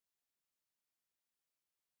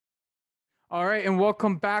All right, and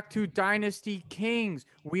welcome back to Dynasty Kings.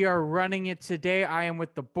 We are running it today. I am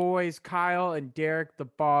with the boys, Kyle and Derek, the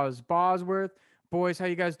Bosworth. Boys, how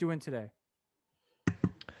you guys doing today?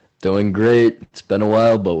 Doing great. It's been a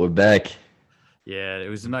while, but we're back. Yeah, it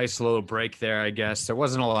was a nice little break there, I guess. There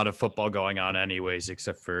wasn't a lot of football going on anyways,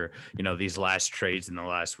 except for, these last trades in the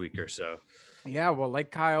last week or so. Yeah, well,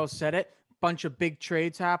 like Kyle said it, bunch of big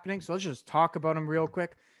trades happening. So let's just talk about them real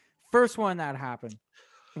quick. First one that happened,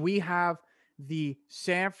 we have the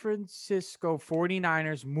San Francisco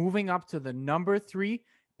 49ers moving up to the number 3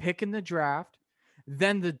 pick in the draft.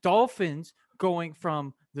 Then the Dolphins going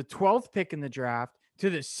from the 12th pick in the draft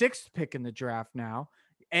to the 6th pick in the draft now.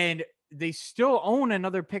 And they still own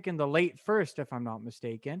another pick in the late first, if I'm not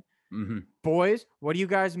mistaken. Boys, what are you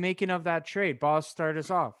guys making of that trade? Boss, start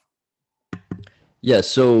us off. Yeah,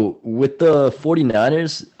 so with the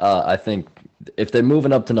 49ers, I think if they're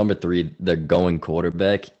moving up to number 3, they're going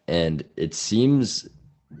quarterback. And it seems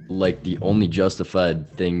like the only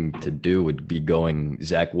justified thing to do would be going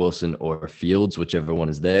Zach Wilson or Fields, whichever one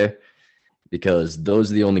is there, because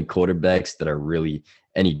those are the only quarterbacks that are really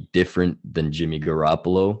any different than Jimmy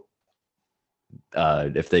Garoppolo.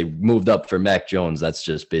 If they moved up for Mac Jones, that's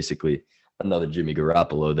just basically another Jimmy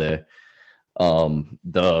Garoppolo there.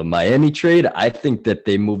 The Miami trade, I think that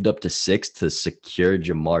they moved up to 6 to secure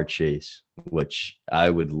Jamar Chase, which I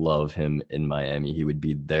would love him in Miami. He would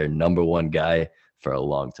be their number one guy for a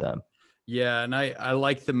long time. Yeah, and I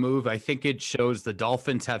like the move. I think it shows the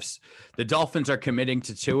Dolphins are committing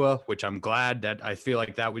to Tua, which I'm glad that I feel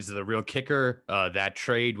like that was the real kicker. That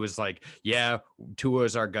trade was like, yeah, Tua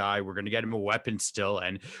is our guy. We're going to get him a weapon still.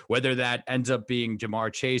 And whether that ends up being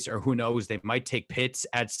Jamar Chase or who knows, they might take Pitts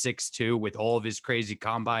at 6'2" with all of his crazy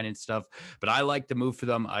combine and stuff. But I like the move for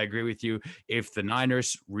them. I agree with you. If the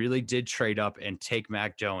Niners really did trade up and take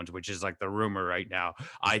Mac Jones, which is like the rumor right now,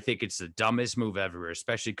 I think it's the dumbest move ever,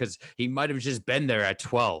 especially because he might have just been there at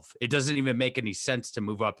 12. It doesn't even make any sense to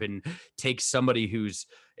move up and take somebody who's,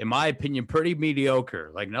 in my opinion, pretty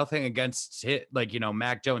mediocre. Like nothing against it, like,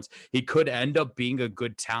 Mac Jones. He could end up being a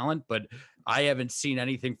good talent, but I haven't seen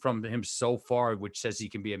anything from him so far which says he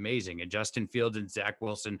can be amazing. And Justin Fields and Zach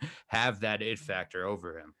Wilson have that it factor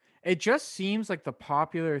over him. It just seems like the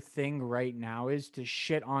popular thing right now is to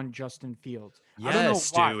shit on Justin Fields. I don't know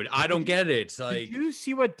Yes, why. dude. I don't get it. It's Did like, you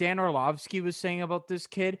see what Dan Orlovsky was saying about this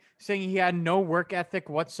kid? Saying he had no work ethic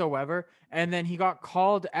whatsoever. And then he got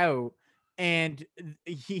called out and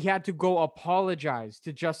he had to go apologize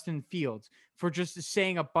to Justin Fields for just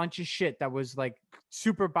saying a bunch of shit that was like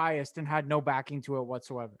super biased and had no backing to it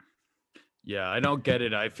whatsoever. yeah, I don't get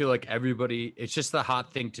it. I feel like everybody, it's just the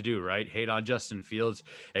hot thing to do, right? Hate on Justin Fields.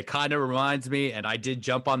 It kind of reminds me, and I did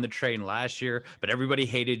jump on the train last year, but everybody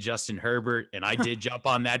hated Justin Herbert, and I did jump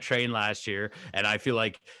on that train last year. And I feel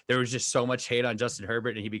like there was just so much hate on Justin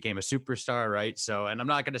Herbert, and he became a superstar, right? So, and I'm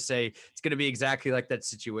not going to say it's going to be exactly like that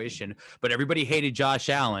situation, but everybody hated Josh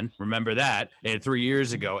Allen. Remember that? And 3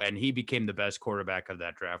 years ago, and he became the best quarterback of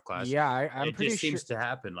that draft class. Yeah, I'm It pretty just sure. seems to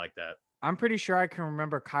happen like that. I'm pretty sure I can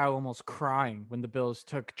remember Kyle almost crying when the Bills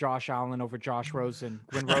took Josh Allen over Josh Rosen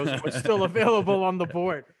when Rosen was still available on the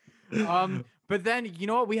board. But then you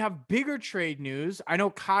know what? We have bigger trade news. I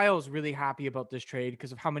know Kyle's really happy about this trade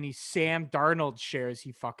because of how many Sam Darnold shares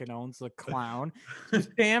he fucking owns, the clown. So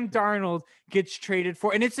Sam Darnold gets traded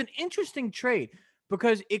for, and it's an interesting trade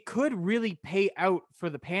because it could really pay out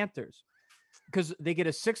for the Panthers because they get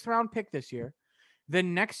a 6th round pick this year.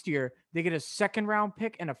 Then next year, they get a 2nd round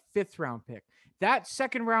pick and a 5th round pick. That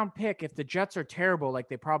 2nd round pick, if the Jets are terrible, like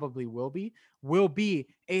they probably will be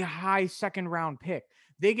a high 2nd round pick.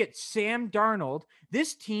 They get Sam Darnold.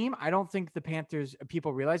 This team, I don't think the Panthers,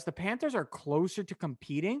 people realize the Panthers are closer to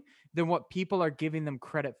competing than what people are giving them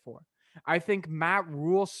credit for. I think Matt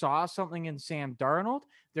Rule saw something in Sam Darnold.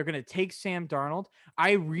 They're going to take Sam Darnold.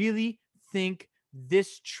 I really think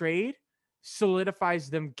this trade solidifies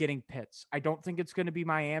them getting Pitts. I don't think it's going to be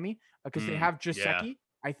Miami because they have Yeah. Jaceki.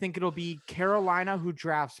 I think it'll be Carolina who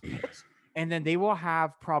drafts Pitts, and then they will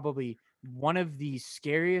have probably one of the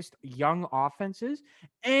scariest young offenses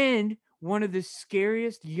and one of the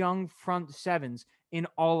scariest young front sevens in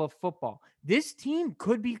all of football. This team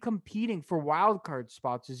could be competing for wild card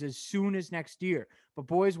spots as soon as next year. But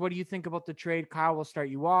boys, what do you think about the trade? Kyle, will start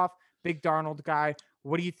you off. Big Darnold guy.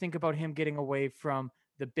 What do you think about him getting away from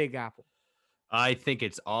the Big Apple? I think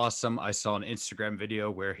it's awesome. I saw an Instagram video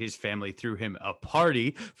where his family threw him a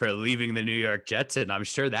party for leaving the New York Jets, and I'm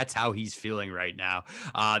sure that's how he's feeling right now.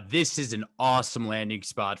 This is an awesome landing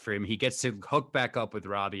spot for him. He gets to hook back up with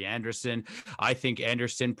Robbie Anderson. I think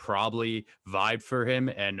Anderson probably vibed for him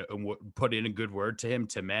and put in a good word to him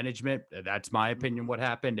to management. That's my opinion what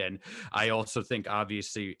happened. And I also think,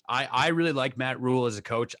 obviously, I really like Matt Rule as a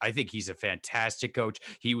coach. I think he's a fantastic coach.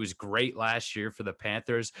 He was great last year for the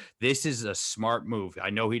Panthers. This is a smart move. I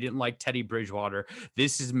know he didn't like Teddy Bridgewater.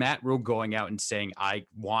 This is Matt Rule going out and saying, I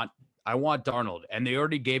want Darnold. And they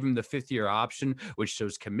already gave him the 5th-year option, which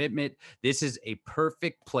shows commitment. This is a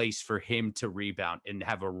perfect place for him to rebound and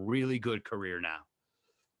have a really good career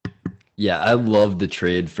now. Yeah, I love the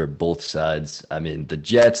trade for both sides. I mean, the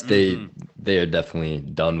Jets, they are definitely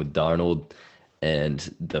done with Darnold.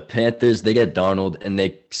 And the Panthers, they get Darnold, and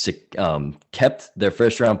they kept their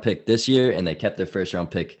first-round pick this year, and they kept their first-round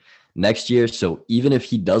pick next year. So even if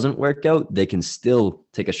he doesn't work out, they can still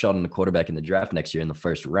take a shot on the quarterback in the draft next year in the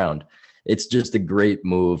first round. It's just a great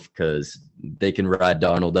move because they can ride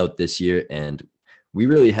Darnold out this year, and we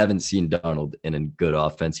really haven't seen Darnold in a good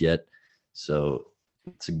offense yet. So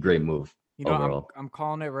it's a great move overall. I'm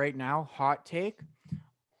calling it right now. Hot take.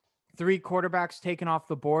 3 quarterbacks taken off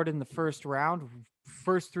the board in the first round.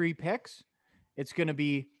 First 3 picks. It's going to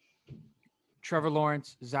be Trevor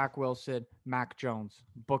Lawrence, Zach Wilson, Mac Jones.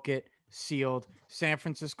 Book it, sealed. San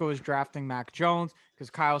Francisco is drafting Mac Jones because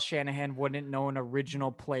Kyle Shanahan wouldn't know an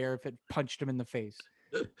original player if it punched him in the face.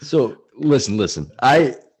 So listen.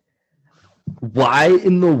 Why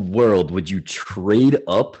in the world would you trade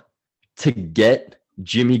up to get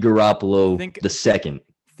Jimmy Garoppolo the second?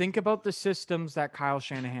 Think about the systems that Kyle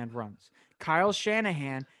Shanahan runs. Kyle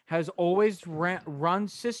Shanahan has always run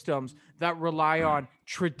systems that rely on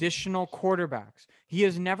traditional quarterbacks. He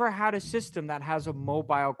has never had a system that has a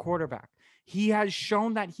mobile quarterback. He has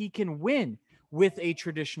shown that he can win with a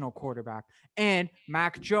traditional quarterback. And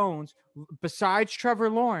Mac Jones, besides Trevor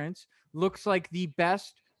Lawrence, looks like the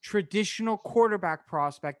best traditional quarterback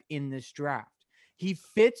prospect in this draft. He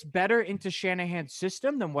fits better into Shanahan's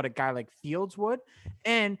system than what a guy like Fields would.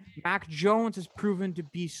 And Mac Jones has proven to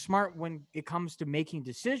be smart when it comes to making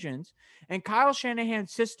decisions. And Kyle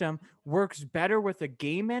Shanahan's system works better with a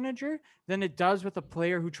game manager than it does with a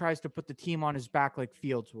player who tries to put the team on his back like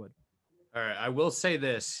Fields would. All right. I will say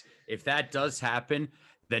this. If that does happen,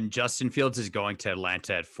 then Justin Fields is going to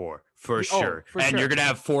Atlanta at 4 for sure. You're going to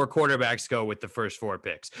have 4 quarterbacks go with the first 4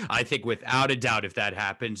 picks. I think without a doubt, if that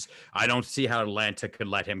happens, I don't see how Atlanta could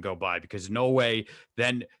let him go by because no way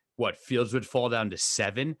then Fields would fall down to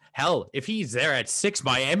 7. Hell, if he's there at 6,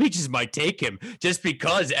 Miami just might take him just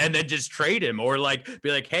because, and then just trade him or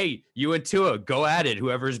be like, hey, you and Tua, go at it.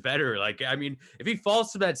 Whoever's better. If he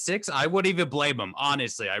falls to that 6, I wouldn't even blame him.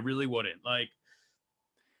 Honestly, I really wouldn't.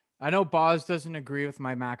 I know Boz doesn't agree with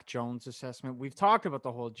my Mac Jones assessment. We've talked about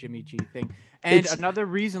the whole Jimmy G thing. And another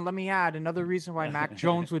reason why Mac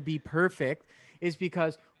Jones would be perfect is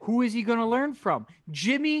because who is he going to learn from?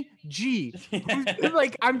 Jimmy G.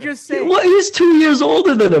 I'm just saying. Well, he's 2 years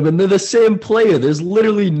older than him, and they're the same player. There's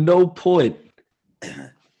literally no point.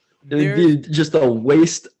 It'd be just a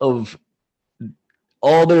waste of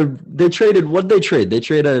all they traded. What did they trade? They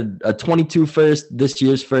traded a 22 first, this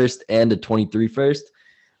year's first, and a 23 first.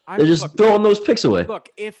 They're just throwing those picks away. Look,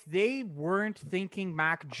 if they weren't thinking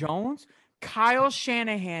Mac Jones, Kyle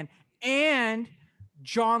Shanahan and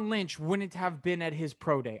John Lynch wouldn't have been at his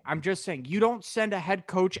pro day. I'm just saying, you don't send a head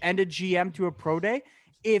coach and a GM to a pro day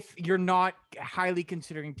if you're not highly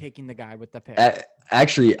considering taking the guy with the pick.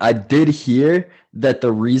 Actually, I did hear that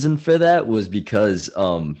the reason for that was because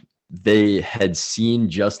they had seen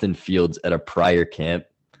Justin Fields at a prior camp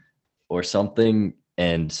or something.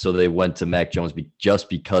 And so they went to Mac Jones just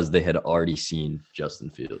because they had already seen Justin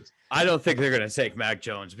Fields. I don't think they're going to take Mac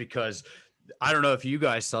Jones because I don't know if you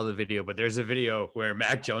guys saw the video, but there's a video where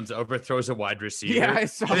Mac Jones overthrows a wide receiver. Yeah, I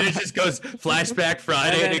saw and it just goes flashback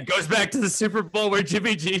Friday and it goes back to the Super Bowl where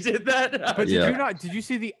Jimmy G did that. But did you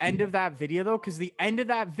see the end of that video though? Because the end of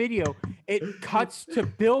that video, it cuts to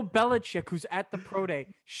Bill Belichick, who's at the pro day,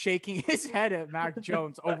 shaking his head at Mac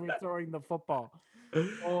Jones overthrowing the football.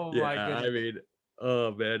 Oh my goodness.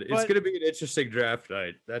 Oh man, it's gonna be an interesting draft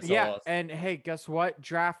night. That's awesome. And hey, guess what?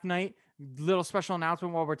 Draft night, little special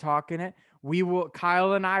announcement while we're talking it.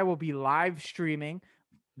 Kyle and I will be live streaming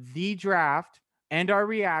the draft and our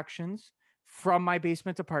reactions from my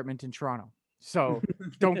basement apartment in Toronto. So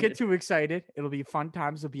don't get too excited. It'll be fun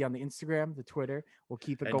times. It'll be on the Instagram, the Twitter. We'll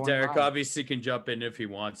keep it going. Derek obviously can jump in if he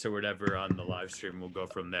wants or whatever on the live stream. We'll go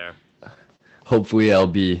from there. Hopefully I'll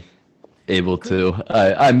be able to.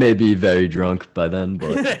 I may be very drunk by then,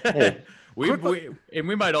 but hey.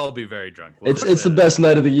 we might all be very drunk. It's the best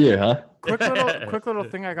night of the year, huh? quick little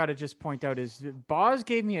thing I gotta just point out is Boz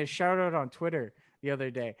gave me a shout out on Twitter the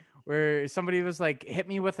other day where somebody was like, hit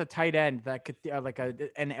me with a tight end that could like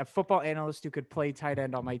a football analyst who could play tight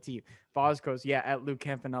end on my team. Boz goes, yeah, at Luke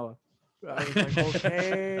Campanella. I was like,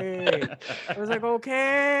 okay. I was like,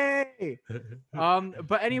 okay.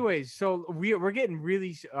 But anyways, so we're getting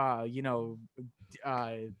really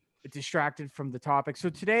distracted from the topic.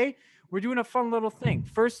 So today we're doing a fun little thing.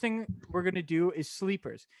 First thing we're gonna do is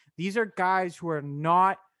sleepers. These are guys who are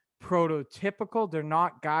not prototypical. They're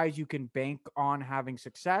not guys you can bank on having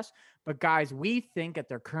success, but guys we think at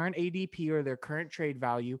their current ADP or their current trade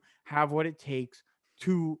value have what it takes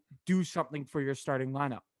to do something for your starting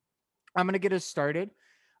lineup. I'm going to get us started.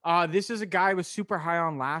 This is a guy I was super high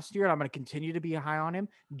on last year, and I'm going to continue to be high on him.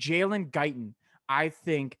 Jalen Guyton, I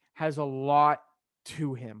think, has a lot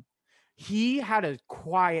to him. He had a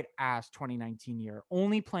quiet ass 2019 year,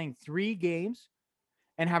 only playing 3 games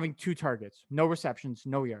and having 2 targets, no receptions,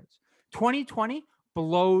 no yards. 2020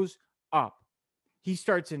 blows up. He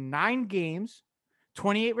starts in 9 games,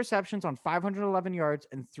 28 receptions on 511 yards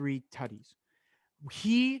and 3 tutties.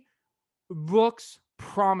 He looks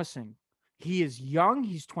promising. He is young.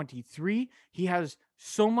 He's 23. He has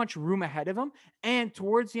so much room ahead of him. And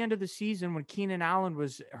towards the end of the season, when Keenan Allen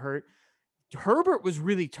was hurt, Herbert was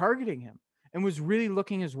really targeting him and was really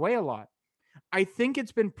looking his way a lot. I think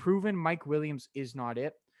it's been proven Mike Williams is not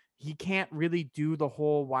it. He can't really do the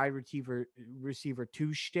whole wide receiver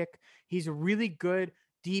 2 shtick. He's a really good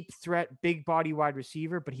deep threat, big body wide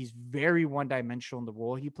receiver, but he's very one-dimensional in the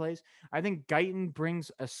role he plays. I think Guyton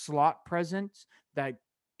brings a slot presence that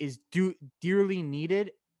is dearly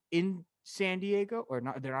needed in San Diego, or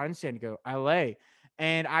not. They're not in San Diego, LA.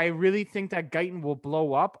 And I really think that Guyton will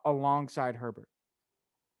blow up alongside Herbert.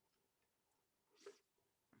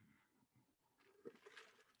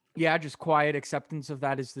 Yeah, just quiet acceptance of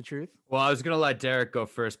that is the truth. Well, I was gonna let Derek go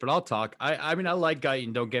first, but I'll talk. I mean, I like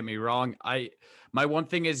Guyton, don't get me wrong. My one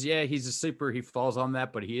thing is, yeah, he's a sleeper. He falls on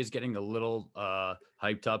that, but he is getting a little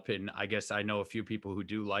hyped up, and I guess I know a few people who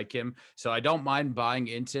do like him. So I don't mind buying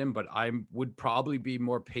into him, but I would probably be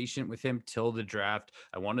more patient with him till the draft.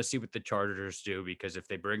 I want to see what the Chargers do, because if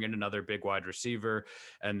they bring in another big wide receiver,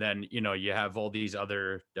 and then you have all these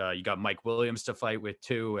other you got Mike Williams to fight with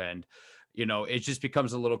too, and it just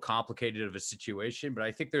becomes a little complicated of a situation, but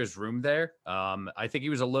I think there's room there. I think he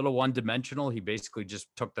was a little one-dimensional. He basically just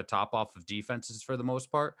took the top off of defenses for the most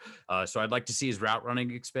part. So I'd like to see his route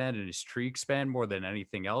running expand and his tree expand more than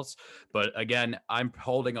anything else. But again, I'm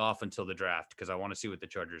holding off until the draft because I want to see what the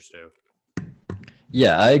Chargers do.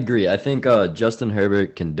 Yeah, I agree. I think Justin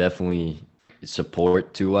Herbert can definitely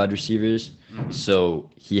support 2 wide receivers. Mm-hmm. So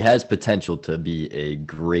he has potential to be a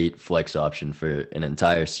great flex option for an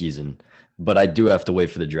entire season. But I do have to wait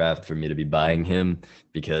for the draft for me to be buying him,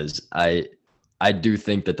 because I do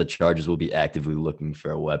think that the Chargers will be actively looking for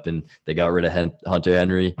a weapon. They got rid of Hunter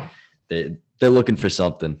Henry. They're looking for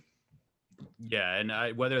something. Yeah,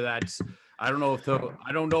 and whether that's I don't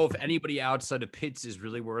know if anybody outside of Pitts is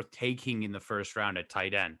really worth taking in the first round at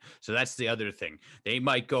tight end. So that's the other thing. They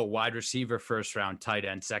might go wide receiver first round, tight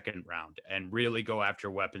end second round, and really go after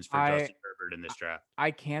weapons for Justin Herbert in this draft. I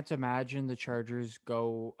can't imagine the Chargers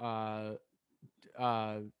go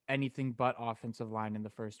anything but offensive line in the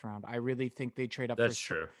first round. I really think they trade up. That's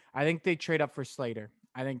true. I think they trade up for Slater.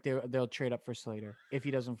 I think they'll trade up for Slater if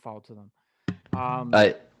he doesn't fall to them.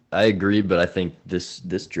 I agree, but I think this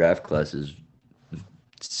draft class is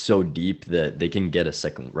so deep that they can get a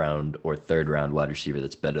second round or third round wide receiver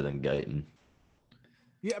that's better than Guyton.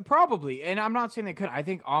 Yeah, probably. And I'm not saying they could. I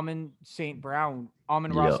think Amon-Ra St. Brown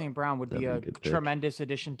would be a tremendous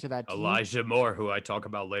addition to that team. Elijah Moore, who I talk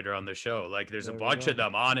about later on the show. Like, there's a bunch of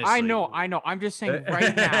them, honestly. I know. I'm just saying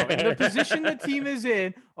right now, in the position the team is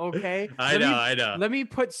in, okay? I know. Let me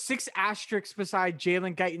put 6 asterisks beside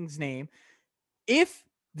Jalen Guyton's name. If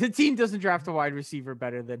the team doesn't draft a wide receiver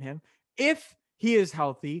better than him, if he is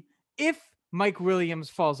healthy, if Mike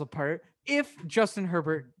Williams falls apart, if Justin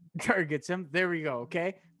Herbert targets him, there we go.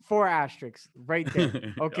 Okay, 4 asterisks right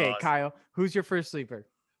there. Okay, awesome. Kyle, who's your first sleeper?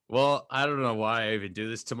 Well, I don't know why I even do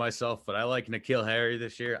this to myself, but I like N'Keal Harry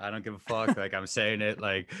this year. I don't give a fuck. Like, I'm saying it.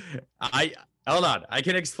 Like, hold on. I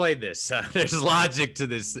can explain this. There's logic to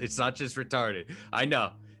this. It's not just retarded. I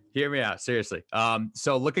know. Hear me out, seriously.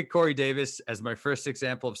 So look at Corey Davis as my first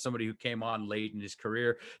example of somebody who came on late in his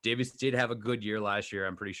career. Davis did have a good year last year.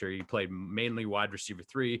 I'm pretty sure he played mainly wide receiver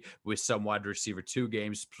 3 with some wide receiver 2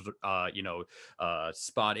 games,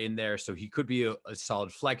 spot in there. So he could be a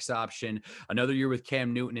solid flex option. Another year with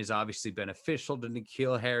Cam Newton is obviously beneficial to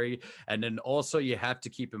N'Keal Harry. And then also you have to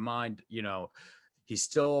keep in mind, he's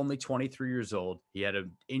still only 23 years old. He had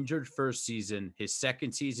an injured first season. His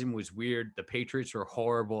second season was weird. The Patriots were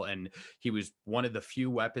horrible, and he was one of the few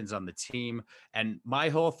weapons on the team. And my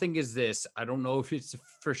whole thing is this. I don't know if it's a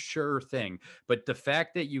for sure thing, but the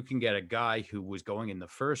fact that you can get a guy who was going in the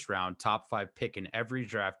first round, top 5 pick in every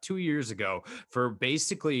draft 2 years ago for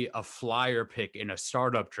basically a flyer pick in a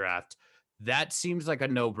startup draft, that seems like a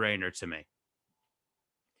no-brainer to me.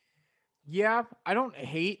 Yeah, I don't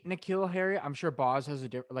hate N'Keal Harry. I'm sure Boz has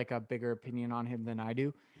a bigger opinion on him than I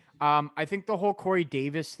do. I think the whole Corey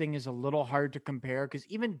Davis thing is a little hard to compare because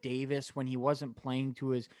even Davis, when he wasn't playing to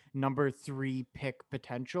his number 3 pick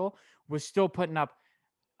potential, was still putting up.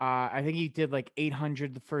 I think he did like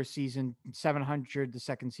 800 the first season, 700 the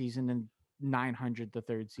second season, and 900 the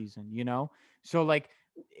third season. So like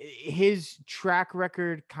his track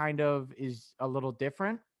record kind of is a little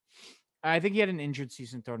different. I think he had an injured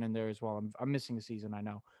season thrown in there as well. I'm missing a season, I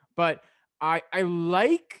know. But I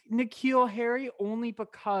like N'Keal Harry only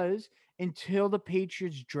because until the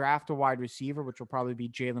Patriots draft a wide receiver, which will probably be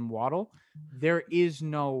Jalen Waddle, there is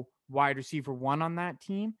no wide receiver 1 on that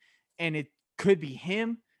team. And it could be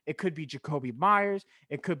him. It could be Jacoby Myers.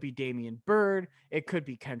 It could be Damian Byrd. It could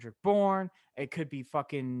be Kendrick Bourne. It could be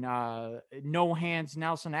fucking no hands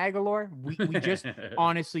Nelson Aguilar. We just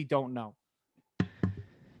honestly don't know.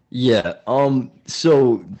 Yeah.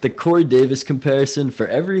 So the Corey Davis comparison, for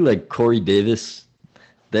every like Corey Davis,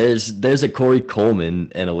 there's a Corey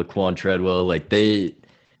Coleman and a Laquan Treadwell. Like the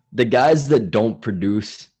guys that don't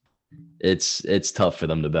produce, it's tough for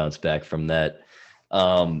them to bounce back from that.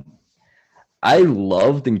 I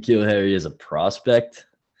love N'Keal Harry as a prospect,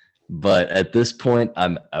 but at this point,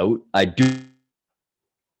 I'm out. I do.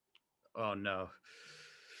 Oh no.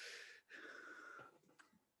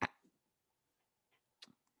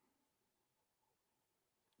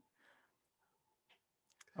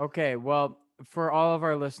 Okay, well, for all of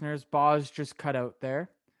our listeners, Boz just cut out there.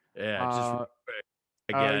 Yeah, just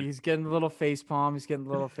again. He's getting a little face palm.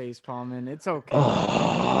 And it's okay.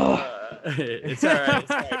 It's all right.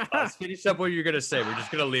 It's all right. Let's finish up what you're gonna say. We're just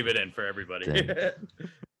gonna leave it in for everybody.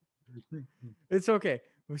 It's okay.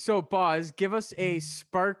 So, Boz, give us a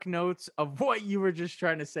spark notes of what you were just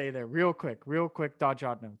trying to say there, real quick. Dodge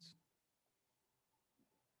odd notes.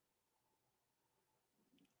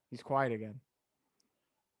 He's quiet again.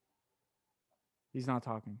 He's not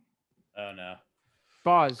talking. Oh no.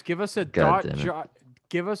 Boz, give us a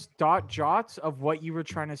give us dot jots of what you were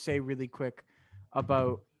trying to say really quick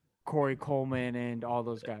about Corey Coleman and all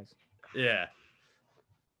those guys. Yeah.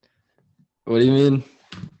 What do you mean?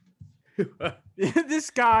 This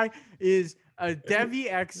guy is a Devi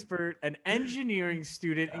expert, an engineering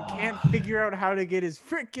student, and can't figure out how to get his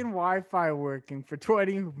freaking Wi-Fi working for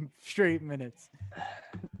 20 straight minutes.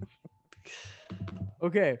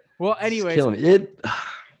 Okay. Well, anyways,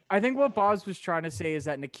 I think what Boz was trying to say is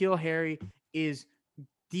that N'Keal Harry is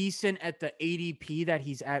decent at the ADP that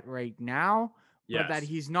he's at right now, but that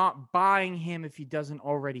he's not buying him if he doesn't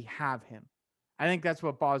already have him. I think that's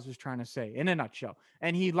what Boz was trying to say in a nutshell.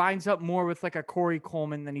 And he lines up more with like a Corey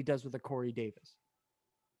Coleman than he does with a Corey Davis.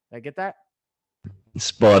 Did I get that?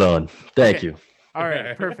 Spot on. Thank you. All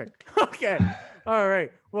right. Perfect. Okay. All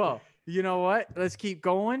right. Well, you know what? Let's keep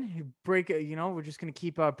going. We're just going to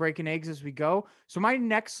keep breaking eggs as we go. So my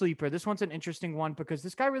next sleeper, this one's an interesting one because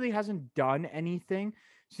this guy really hasn't done anything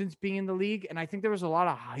since being in the league. And I think there was a lot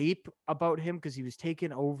of hype about him because he was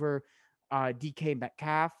taking over DK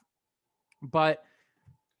Metcalf. But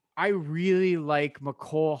I really like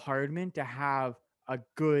Mecole Hardman to have a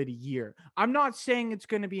good year. I'm not saying it's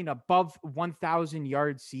going to be an above 1,000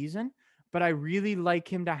 yard season, but I really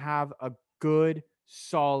like him to have a good,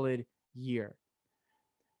 solid year.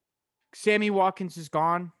 Sammy Watkins is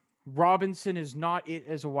gone. Robinson is not it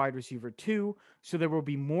as a wide receiver 2. So there will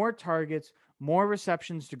be more targets, more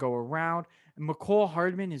receptions to go around. And Mecole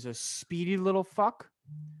Hardman is a speedy little fuck,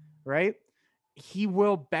 right? He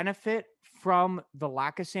will benefit from the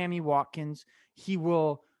lack of Sammy Watkins. He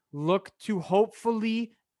will look to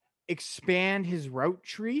hopefully expand his route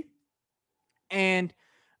tree. And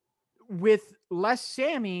with less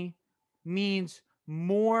Sammy means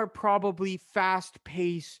more probably fast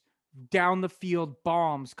pace down the field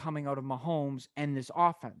bombs coming out of Mahomes and this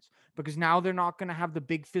offense, because now they're not going to have the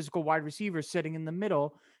big physical wide receivers sitting in the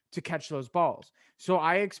middle to catch those balls. So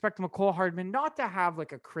I expect McCole Hardman not to have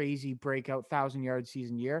like a crazy breakout 1,000-yard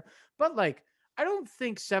season year, but like I don't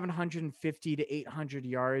think 750 to 800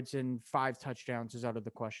 yards and 5 touchdowns is out of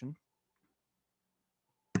the question.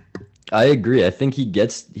 I agree. I think he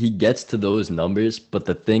gets to those numbers, but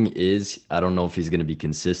the thing is, I don't know if he's going to be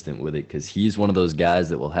consistent with it because he's one of those guys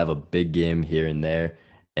that will have a big game here and there,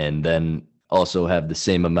 and then also have the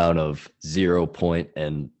same amount of 0-point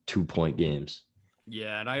and 2-point games.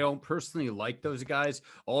 Yeah, and I don't personally like those guys.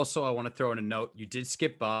 Also, I want to throw in a note. You did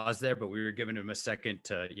skip Boz there, but we were giving him a second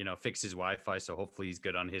to, fix his Wi-Fi. So hopefully he's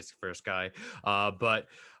good on his first guy. But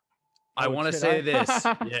I want to say this.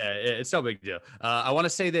 Yeah, it's no big deal. I want to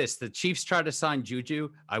say this. The Chiefs try to sign Juju.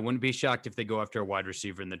 I wouldn't be shocked if they go after a wide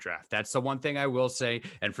receiver in the draft. That's the one thing I will say.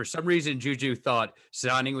 And for some reason, Juju thought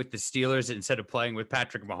signing with the Steelers instead of playing with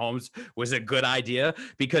Patrick Mahomes was a good idea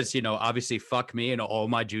because, obviously fuck me and all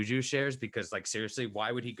my Juju shares because, like, seriously,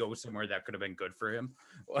 why would he go somewhere that could have been good for him?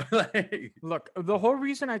 Look, the whole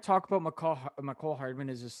reason I talk about McCole Hardman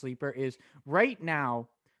as a sleeper is right now,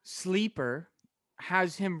 sleeper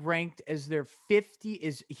has him ranked as their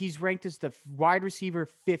 50 he's ranked as the wide receiver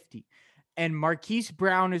 50 and Marquise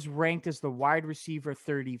Brown is ranked as the wide receiver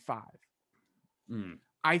 35.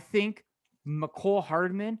 I think McCole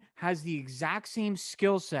Hardman has the exact same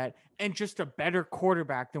skill set and just a better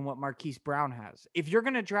quarterback than what Marquise Brown has. If you're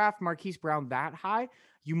going to draft Marquise Brown that high,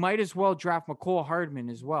 you might as well draft McCole Hardman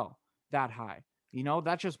as well that high.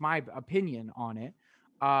 That's just my opinion on it.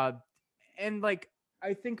 And like,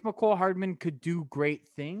 I think McCole Hardman could do great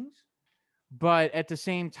things, but at the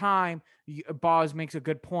same time, Boz makes a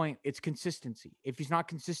good point. It's consistency. If he's not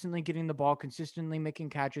consistently getting the ball, consistently making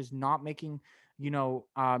catches, not making,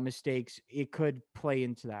 mistakes, it could play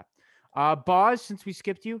into that. Boz, since we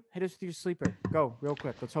skipped you, hit us with your sleeper. Go real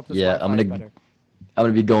quick. Let's hope this I'm gonna better. I'm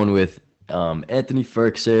gonna be going with Anthony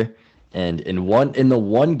Firkser, and in the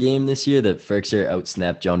one game this year that Firkser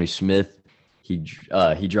outsnapped Jonnu Smith. He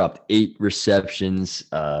dropped 8 receptions,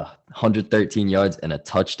 113 yards, and a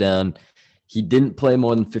touchdown. He didn't play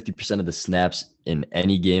more than 50% of the snaps in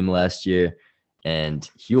any game last year, and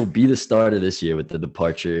he'll be the starter this year with the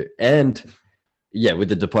departure of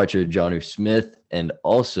Jonnu Smith, and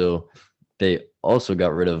also they also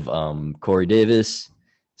got rid of Corey Davis.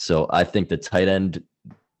 So I think the tight end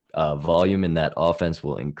volume in that offense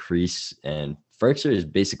will increase, and Firkser is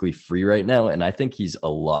basically free right now, and I think he's a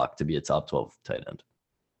lock to be a top 12 tight end.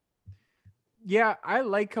 Yeah, I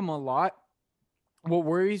like him a lot. What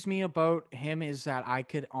worries me about him is that I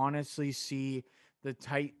could honestly see the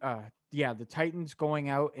Titans going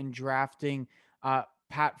out and drafting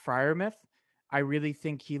Pat Freiermuth. I really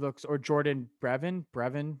think he looks, or Jordan Brevin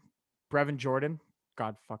Jordan.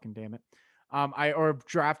 God fucking damn it. Or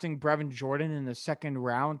drafting Brevin Jordan in the second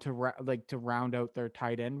round to round out their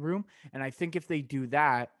tight end room. And I think if they do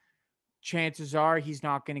that, chances are he's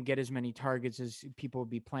not going to get as many targets as people would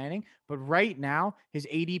be planning. But right now, his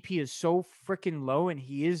ADP is so freaking low, and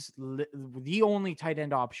he is the only tight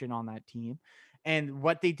end option on that team. And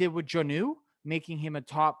what they did with Jonnu, making him a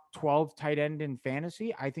top 12 tight end in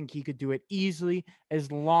fantasy, I think he could do it easily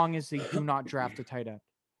as long as they do not draft a tight end.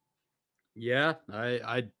 Yeah,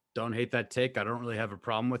 I don't hate that take. I don't really have a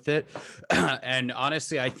problem with it. And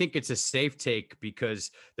honestly, I think it's a safe take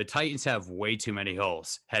because the Titans have way too many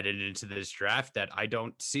holes headed into this draft that I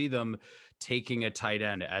don't see them taking a tight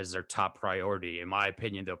end as their top priority. In my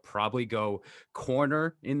opinion, they'll probably go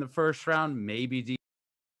corner in the first round, maybe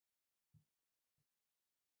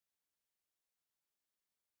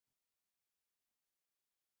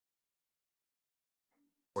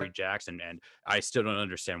Jackson, and I still don't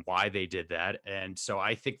understand why they did that. And so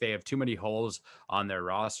I think they have too many holes on their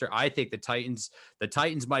roster. I think the Titans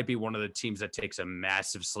might be one of the teams that takes a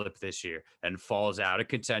massive slip this year and falls out of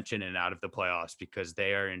contention and out of the playoffs because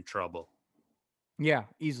they are in trouble. Yeah,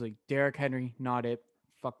 easily. Derrick Henry, not it.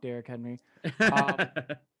 Fuck Derrick Henry.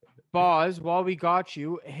 Boz, while we got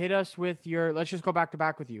you, hit us with let's just go back to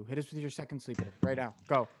back with you. Hit us with your second sleeper right now.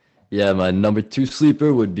 Go. Yeah, my number 2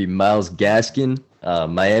 sleeper would be Myles Gaskin.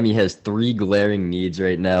 Miami has 3 glaring needs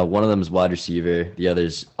right now. One of them is wide receiver. The other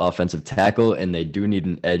is offensive tackle, and they do need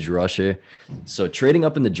an edge rusher. So trading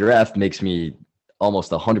up in the draft makes me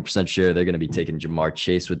almost 100% sure they're going to be taking Jamar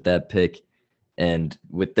Chase with that pick. And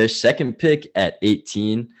with their second pick at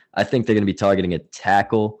 18, I think they're going to be targeting a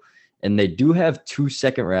tackle. And they do have 2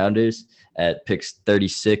 second-rounders at picks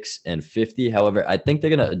 36 and 50. However, I think they're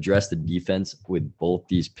going to address the defense with both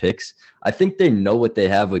these picks. I think they know what they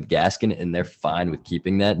have with Gaskin, and they're fine with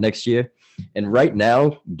keeping that next year. And right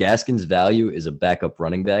now, Gaskin's value is a backup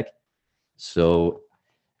running back. So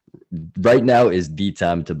right now is the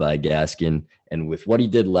time to buy Gaskin. And with what he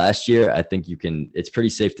did last year, I think it's pretty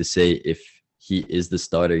safe to say if he is the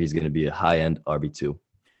starter, he's going to be a high-end RB2.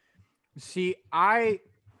 See, I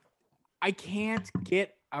can't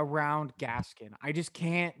get around Gaskin. I just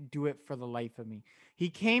can't do it for the life of me. He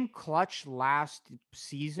came clutch last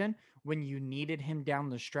season when you needed him down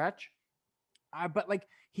the stretch. But like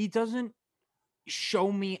he doesn't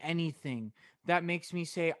show me anything that makes me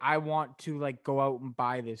say I want to like go out and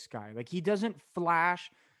buy this guy. Like he doesn't flash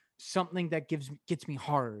something that gets me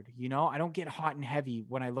hard, you know? I don't get hot and heavy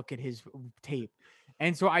when I look at his tape.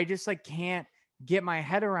 And so I just like can't get my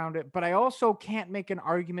head around it, but I also can't make an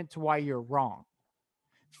argument to why you're wrong.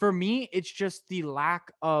 For me, it's just the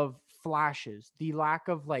lack of flashes, the lack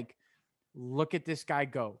of like look at this guy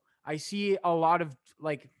go. I see a lot of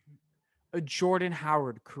like a Jordan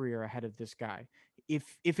Howard career ahead of this guy.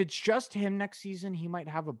 If it's just him next season, he might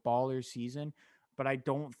have a baller season, but I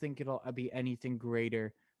don't think it'll be anything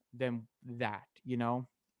greater than that, you know?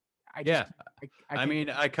 I just, Yeah. I mean,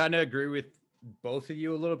 I kind of agree with both of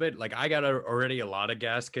you a little bit. Like I got already a lot of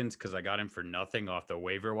Gaskins because I got him for nothing off the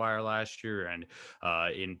waiver wire last year and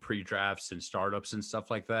in pre-drafts and startups and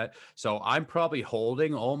stuff like that. So I'm probably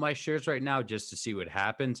holding all my shares right now just to see what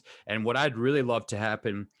happens. And what I'd really love to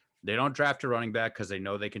happen, they don't draft a running back because they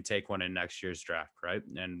know they can take one in next year's draft, right?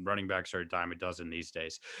 And running backs are a dime a dozen these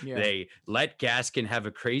days. Yeah. They let Gaskin have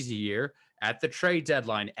a crazy year. At the trade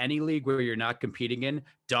deadline, any league where you're not competing in,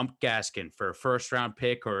 dump Gaskin for a first round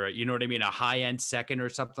pick or, you know what I mean, a high end second or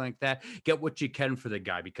something like that. Get what you can for the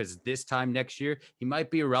guy because this time next year, he might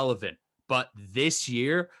be irrelevant. But this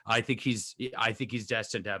year, I think he's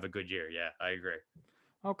destined to have a good year. Yeah, I agree.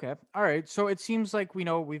 Okay. All right. So it seems like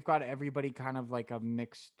we've got everybody kind of like a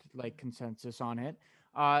mixed like consensus on it.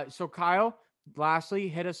 So Kyle, lastly,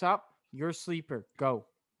 hit us up. Your sleeper. Go.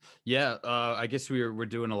 Yeah, I guess we're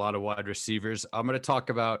doing a lot of wide receivers. I'm going to talk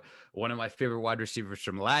about one of my favorite wide receivers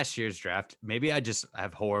from last year's draft. Maybe I just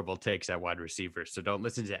have horrible takes at wide receivers, so don't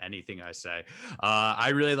listen to anything I say. I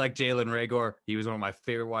really like Jalen Reagor. He was one of my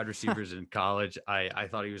favorite wide receivers in college. I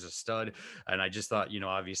thought he was a stud, and I just thought,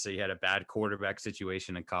 obviously he had a bad quarterback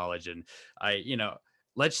situation in college, and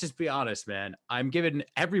let's just be honest, man. I'm giving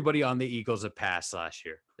everybody on the Eagles a pass last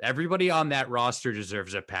year. Everybody on that roster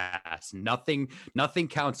deserves a pass. Nothing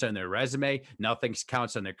counts on their resume. Nothing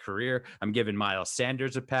counts on their career. I'm giving Miles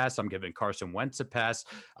Sanders a pass. I'm giving Carson Wentz a pass.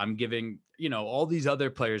 I'm giving, all these other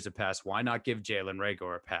players a pass. Why not give Jalen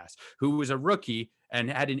Reagor a pass, who was a rookie and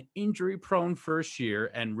had an injury-prone first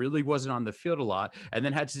year and really wasn't on the field a lot, and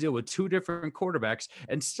then had to deal with two different quarterbacks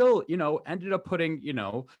and still, ended up putting,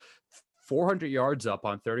 400 yards up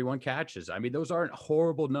on 31 catches. I mean, those aren't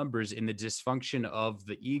horrible numbers in the dysfunction of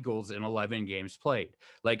the Eagles in 11 games played.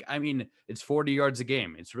 Like, I mean, it's 40 yards a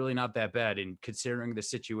game. It's really not that bad in considering the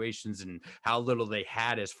situations and how little they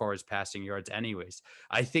had as far as passing yards anyways.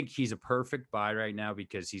 I think he's a perfect buy right now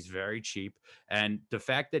because he's very cheap. And the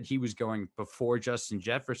fact that he was going before Justin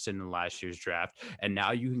Jefferson in last year's draft, and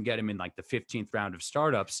now you can get him in like the 15th round of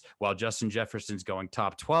startups while Justin Jefferson's going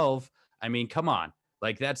top 12. I mean, come on.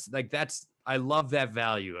 That's I love that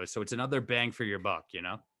value. So it's another bang for your buck,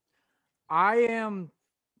 I'm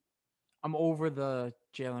over the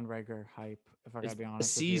Jalen Reagor hype, if I gotta be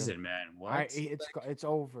honest. Season, man. What? It's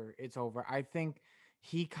over. It's over. I think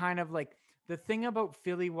he kind of like the thing about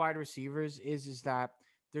Philly wide receivers is that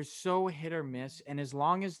they're so hit or miss, and as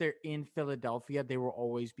long as they're in Philadelphia, they will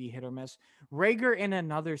always be hit or miss. Reagor in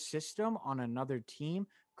another system on another team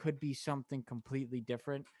could be something completely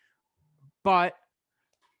different, but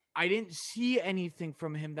I didn't see anything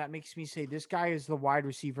from him that makes me say this guy is the wide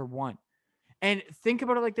receiver one. And think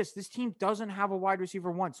about it like this. This team doesn't have a wide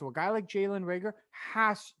receiver one. So a guy like Jalen Reagor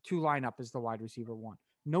has to line up as the wide receiver one.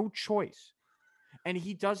 No choice. And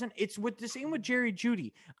he doesn't. It's with the same with Jerry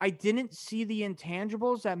Jeudy. I didn't see the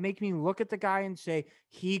intangibles that make me look at the guy and say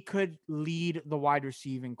he could lead the wide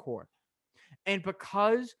receiving core. And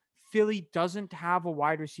because Philly doesn't have a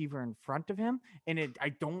wide receiver in front of him, and I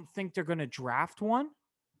don't think they're going to draft one,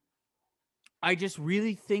 I just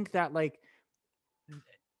really think that like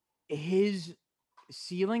his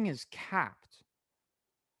ceiling is capped,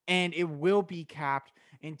 and it will be capped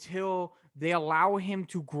until they allow him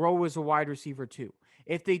to grow as a wide receiver two.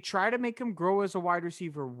 If they try to make him grow as a wide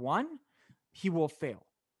receiver one, he will fail.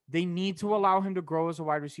 They need to allow him to grow as a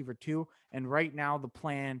wide receiver two. And right now the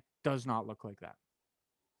plan does not look like that.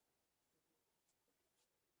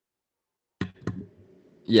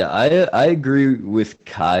 Yeah, I agree with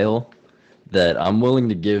Kyle that I'm willing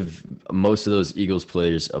to give most of those Eagles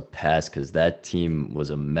players a pass because that team was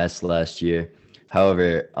a mess last year.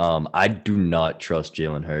 However, I do not trust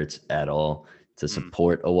Jalen Hurts at all to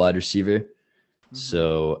support a wide receiver. Mm-hmm.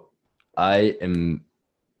 So I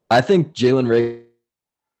think Jalen Ray.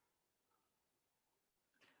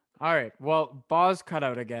 All right. Well, Boz cut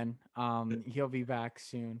out again. He'll be back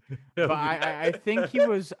soon. But I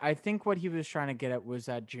think what he was trying to get at was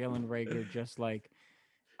that Jalen Reagor just like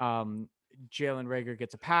Jalen Reagor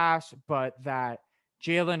gets a pass, but that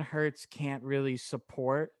Jalen Hurts can't really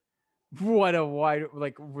support support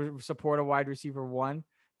a wide receiver one.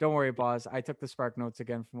 Don't worry, Boz. I took the spark notes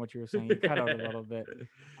again from what you were saying. You cut out a little bit.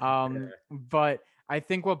 But I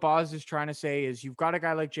think what Boz is trying to say is you've got a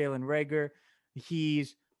guy like Jalen Reagor.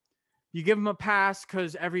 You give him a pass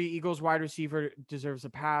because every Eagles wide receiver deserves a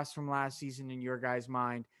pass from last season in your guys'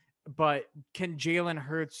 mind. But can Jalen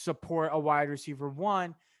Hurts support a wide receiver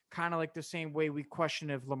one? Kind of like the same way we question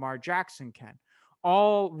if Lamar Jackson can.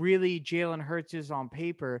 All really Jalen Hurts is on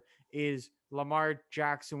paper is Lamar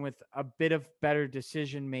Jackson with a bit of better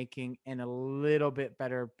decision making and a little bit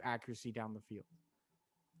better accuracy down the field.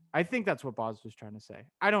 I think that's what Boz was trying to say.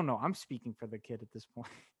 I don't know. I'm speaking for the kid at this point.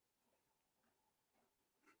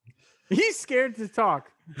 He's scared to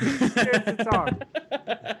talk.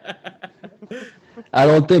 I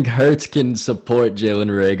don't think Hurts can support Jalen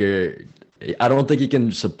Reagor. I don't think he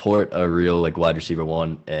can support a real wide receiver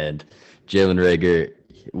one. And Jalen Reagor,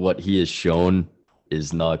 what he has shown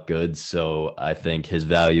is not good. So I think his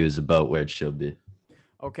value is about where it should be.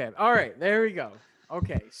 Okay. All right. There we go.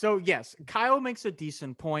 Okay. So yes, Kyle makes a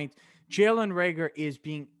decent point. Jalen Reagor is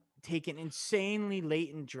being taken insanely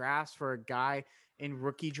late in drafts for a guy in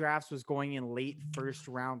rookie drafts was going in late first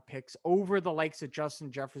round picks over the likes of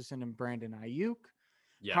Justin Jefferson and Brandon Ayuk.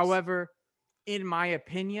 Yes. However, in my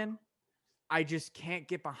opinion, I just can't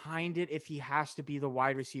get behind it if he has to be the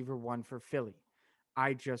wide receiver one for Philly.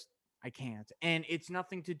 I can't. And it's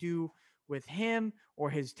nothing to do with him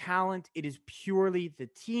or his talent. It is purely the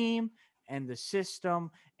team and the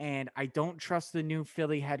system. And I don't trust the new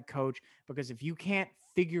Philly head coach because if you can't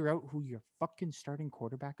figure out who your fucking starting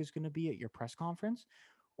quarterback is going to be at your press conference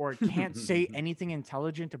or can't say anything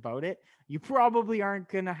intelligent about it, you probably aren't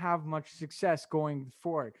going to have much success going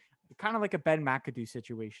forward. Kind of like a Ben McAdoo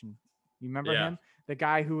situation. You remember him? The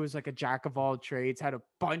guy who was like a jack of all trades, had a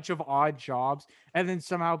bunch of odd jobs, and then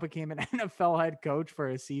somehow became an NFL head coach for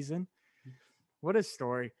a season. What a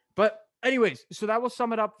story. But anyways, so that will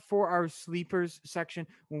sum it up for our sleepers section.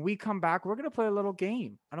 When we come back, we're going to play a little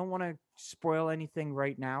game. I don't want to spoil anything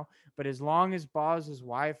right now, but as long as Boz's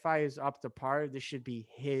Wi-Fi is up to par, this should be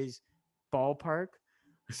his ballpark.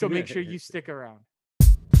 So make sure you stick around.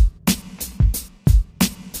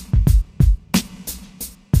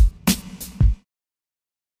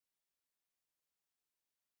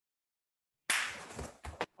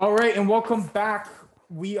 All right, and welcome back.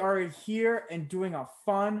 We are here and doing a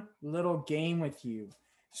fun little game with you.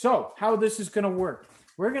 So how this is going to work,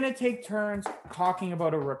 we're going to take turns talking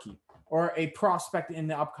about a rookie or a prospect in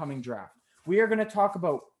the upcoming draft. We are going to talk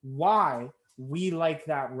about why we like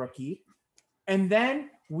that rookie. And then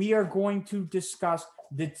we are going to discuss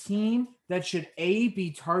the team that should A, be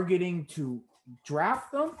targeting to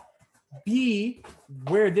draft them, B,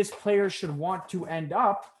 where this player should want to end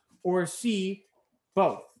up, or C,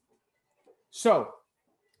 both. So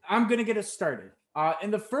I'm going to get us started.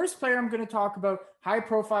 And the first player I'm going to talk about,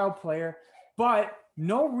 high-profile player, but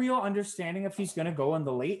no real understanding if he's going to go in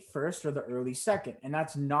the late first or the early second, and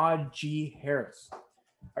that's Najee Harris.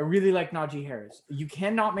 I really like Najee Harris. You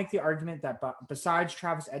cannot make the argument that besides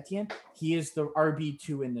Travis Etienne, he is the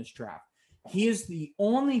RB2 in this draft. He is the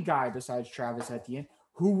only guy besides Travis Etienne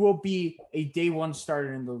who will be a day one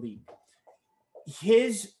starter in the league.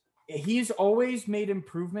 He's always made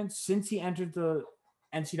improvements since he entered the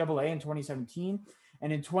NCAA in 2017,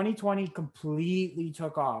 and in 2020 completely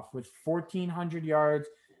took off with 1,400 yards,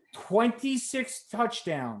 26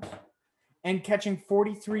 touchdowns, and catching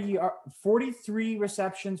 43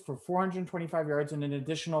 receptions for 425 yards and an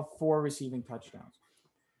additional 4 receiving touchdowns.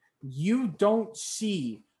 You don't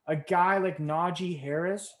see a guy like Najee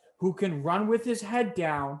Harris who can run with his head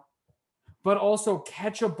down, but also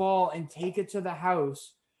catch a ball and take it to the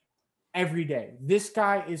house every day. This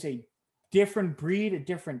guy is a different breed, a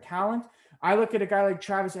different talent. I look at a guy like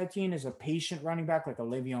Travis Etienne as a patient running back, like a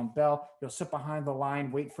Le'Veon Bell. He'll sit behind the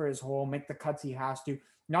line, wait for his hole, make the cuts he has to.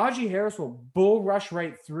 Najee Harris will bull rush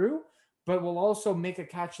right through, but will also make a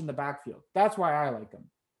catch in the backfield. That's why I like him.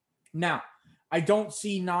 Now, I don't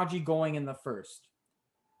see Najee going in the first.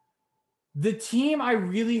 The team I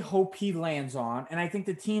really hope he lands on, and I think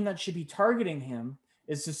the team that should be targeting him,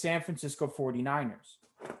 is the San Francisco 49ers.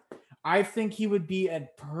 I think he would be a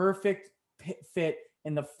perfect fit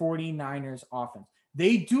in the 49ers offense.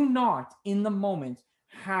 They do not, in the moment,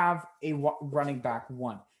 have a running back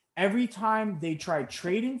one. Every time they try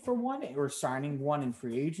trading for one or signing one in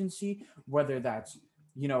free agency, whether that's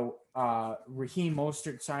Raheem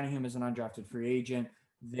Mostert signing him as an undrafted free agent,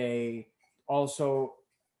 they also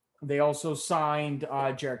signed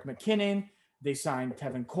Jerick McKinnon. They signed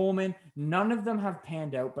Tevin Coleman. None of them have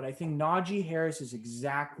panned out, but I think Najee Harris is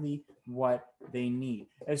exactly what they need,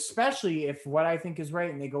 especially if what I think is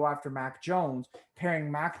right and they go after Mac Jones.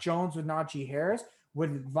 Pairing Mac Jones with Najee Harris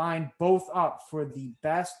would line both up for the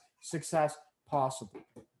best success possible.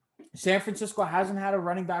 San Francisco hasn't had a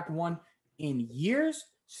running back one in years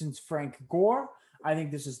since Frank Gore. I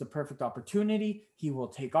think this is the perfect opportunity. He will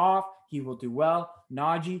take off. He will do well.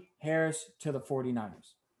 Najee Harris to the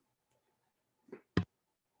 49ers.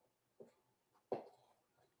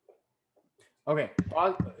 Okay,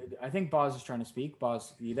 Boz, I think Boz is trying to speak.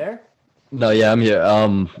 Boz, are you there? No, yeah, I'm here.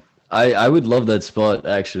 I would love that spot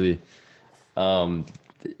actually. The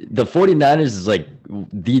 49ers is like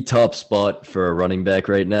the top spot for a running back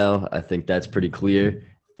right now. I think that's pretty clear.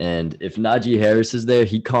 And if Najee Harris is there,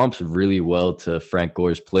 he comps really well to Frank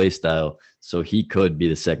Gore's play style. So he could be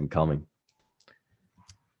the second coming.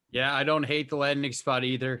 Yeah, I don't hate the landing spot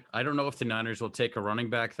either. I don't know if the Niners will take a running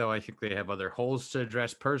back, though. I think they have other holes to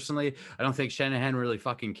address personally. I don't think Shanahan really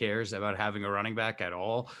fucking cares about having a running back at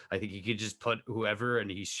all. I think he could just put whoever,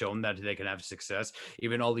 and he's shown that they can have success.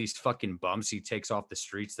 Even all these fucking bumps he takes off the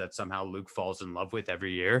streets that somehow Luke falls in love with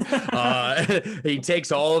every year. He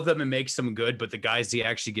takes all of them and makes them good, but the guys he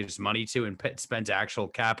actually gives money to and spends actual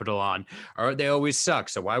capital on, they always suck.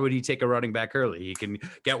 So why would he take a running back early? He can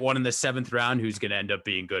get one in the 7th round who's going to end up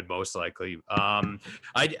being good most likely.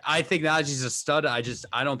 I think Najee's a stud.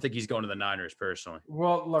 I don't think he's going to the Niners personally.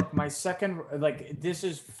 Well, look, my second, this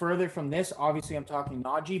is further from this. Obviously, I'm talking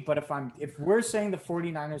Najee, but if we're saying the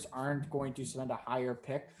 49ers aren't going to spend a higher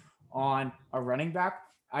pick on a running back,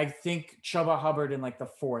 I think Chuba Hubbard in the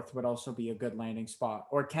 4th would also be a good landing spot,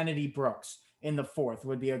 or Kennedy Brooks in the 4th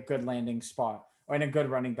would be a good landing spot, or in a good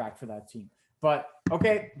running back for that team. But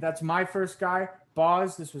okay, that's my first guy.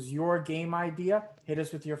 Boz, this was your game idea. Hit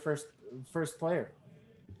us with your first player.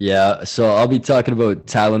 Yeah, so I'll be talking about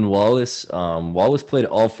Tylan Wallace. Wallace played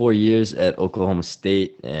all 4 years at Oklahoma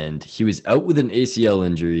State, and he was out with an ACL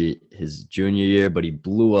injury his junior year, but he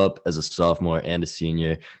blew up as a sophomore and a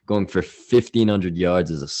senior, going for 1,500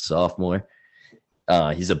 yards as a sophomore.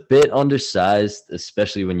 He's a bit undersized,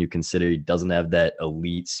 especially when you consider he doesn't have that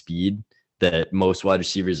elite speed that most wide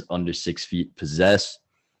receivers under 6 feet possess.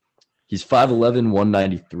 He's 5'11",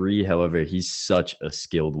 193. However, he's such a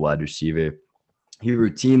skilled wide receiver. He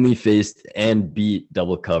routinely faced and beat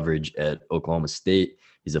double coverage at Oklahoma State.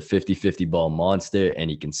 He's a 50-50 ball monster, and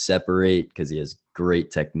he can separate because he has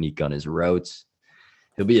great technique on his routes.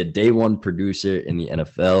 He'll be a day one producer in the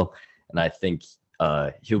NFL, and I think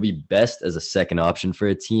he'll be best as a second option for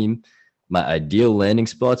a team. My ideal landing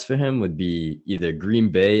spots for him would be either Green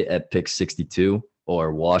Bay at pick 62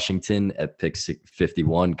 or Washington at pick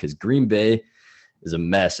 51, because Green Bay is a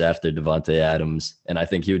mess after Davante Adams, and I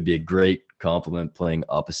think he would be a great complement playing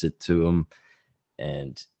opposite to him.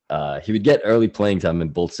 And he would get early playing time in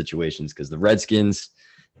both situations, because the Redskins,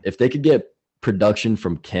 if they could get production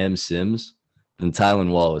from Cam Sims, then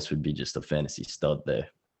Tylan Wallace would be just a fantasy stud there.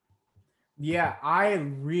 Yeah, I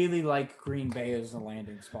really like Green Bay as a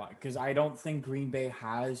landing spot, because I don't think Green Bay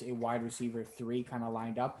has a wide receiver 3 kind of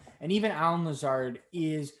lined up. And even Allen Lazard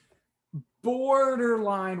is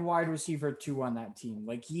borderline wide receiver 2 on that team.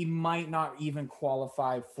 He might not even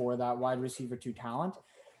qualify for that wide receiver 2 talent.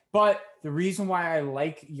 But the reason why I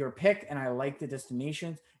like your pick and I like the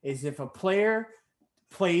destinations is if a player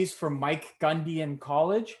plays for Mike Gundy in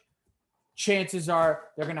college, chances are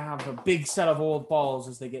they're going to have a big set of old balls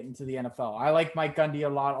as they get into the NFL. I like Mike Gundy a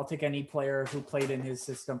lot. I'll take any player who played in his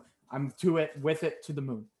system. I'm with it to the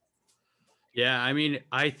moon. Yeah, I mean,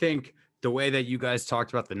 I think the way that you guys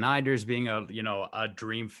talked about the Niners being a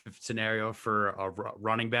dream scenario for a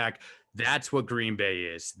running back, that's what Green Bay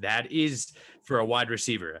is. That is for a wide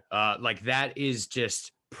receiver. That is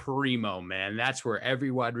just primo, man. That's where every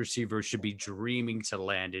wide receiver should be dreaming to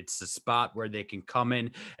land. It's the spot where they can come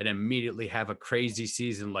in and immediately have a crazy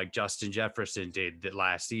season like Justin Jefferson did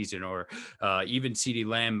last season, or even CeeDee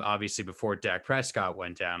Lamb, obviously before Dak Prescott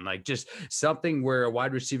went down. Just something where a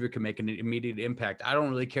wide receiver can make an immediate impact. I don't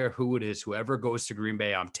really care who it is. Whoever goes to Green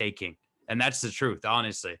Bay, I'm taking. And that's the truth,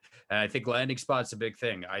 honestly. And I think landing spot's a big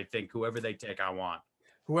thing. I think whoever they take, I want.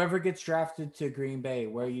 Whoever gets drafted to Green Bay,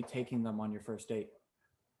 where are you taking them on your first date?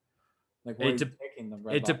 It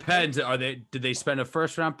depends. Did they spend a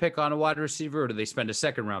first round pick on a wide receiver, or do they spend a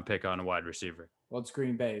second round pick on a wide receiver? Well, it's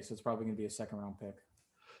Green Bay, so it's probably going to be a second round pick.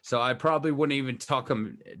 So I probably wouldn't even touch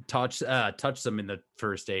them in the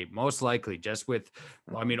first 8, most likely. Just with,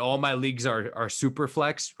 I mean, all my leagues are super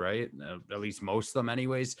flex, right? At least most of them,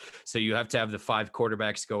 anyways. So you have to have the 5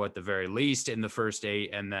 quarterbacks go at the very least in the first 8,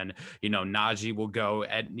 and then Najee will go,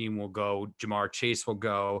 Etney will go, Jamar Chase will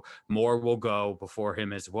go, Moore will go before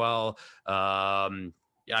him as well.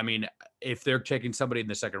 I mean, if they're taking somebody in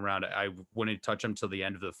the second round, I wouldn't touch them till the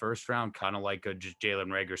end of the first round, kind of like a Jalen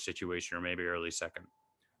Reagor situation, or maybe early second.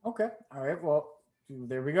 Okay. All right. Well,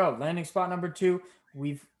 there we go. Landing spot number 2.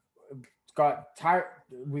 We've got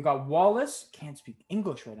we got Wallace. Can't speak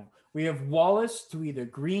English right now. We have Wallace to either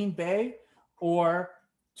Green Bay or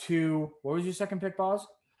to, what was your second pick, Boz?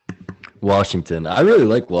 Washington. I really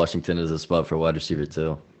like Washington as a spot for wide receiver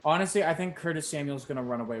too. Honestly, I think Curtis Samuel's going to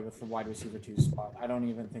run away with the wide receiver 2 spot. I don't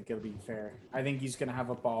even think it'll be fair. I think he's going to have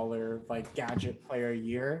a baller, like, gadget player a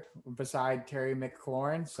year beside Terry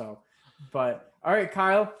McLaurin. So, but all right,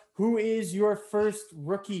 Kyle, who is your first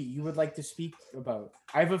rookie you would like to speak about?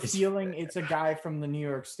 I have a feeling it's a guy from the New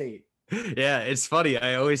York State. Yeah, it's funny.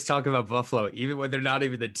 I always talk about Buffalo, even when they're not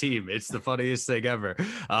even the team. It's the funniest thing ever.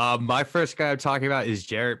 My first guy I'm talking about is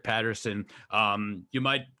Jarrett Patterson. You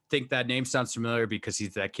might think that name sounds familiar because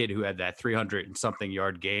he's that kid who had that 300 and something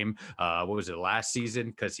yard game. What was it, last season?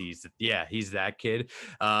 Because he's that kid.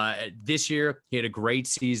 This year he had a great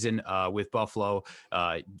season with Buffalo.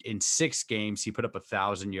 In 6 games he put up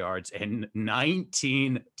 1,000 yards and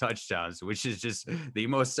 19 touchdowns, which is just the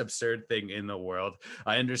most absurd thing in the world.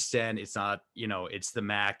 I understand it's not, it's the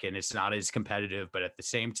MAC and it's not as competitive, but at the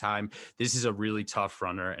same time, this is a really tough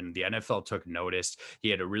runner, and the NFL took notice. He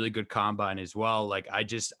had a really good combine as well. Like,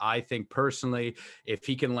 I think personally, if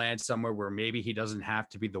he can land somewhere where maybe he doesn't have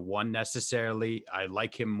to be the one necessarily, I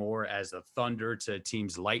like him more as a thunder to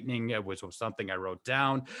team's lightning. It was something I wrote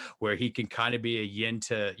down, where he can kind of be a yin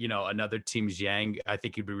to, another team's yang. I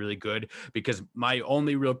think he'd be really good, because my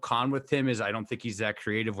only real con with him is I don't think he's that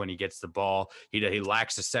creative when he gets the ball. He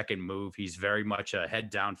lacks a second move. He's very much a head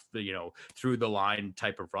down, through the line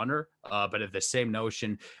type of runner. But at the same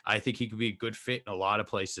notion, I think he could be a good fit in a lot of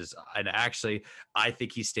places. And actually, I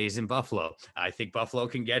think he stays in Buffalo. I think Buffalo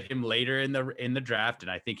can get him later in the draft, and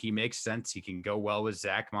I think he makes sense. He can go well with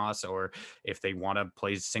Zach Moss, or if they want to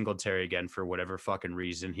play Singletary again for whatever fucking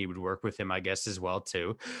reason, he would work with him, I guess, as well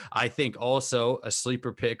too. I think also a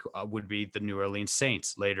sleeper pick would be the New Orleans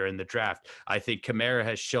Saints later in the draft. I think Kamara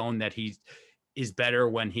has shown that he is better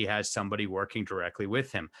when he has somebody working directly with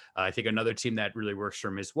him. I think another team that really works for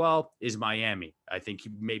him as well is Miami. I think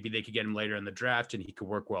maybe they could get him later in the draft, and he could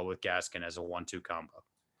work well with Gaskin as a 1-2 combo.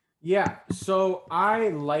 Yeah, so I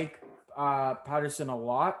like Patterson a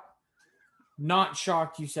lot. Not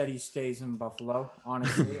shocked you said he stays in Buffalo,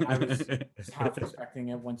 honestly. I was half expecting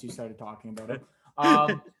it once you started talking about it.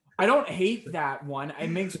 I don't hate that one.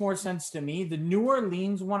 It makes more sense to me. The New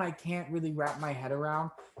Orleans one, I can't really wrap my head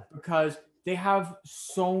around because they have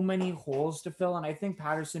so many holes to fill, and I think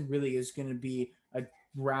Patterson really is going to be a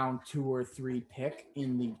round 2 or 3 pick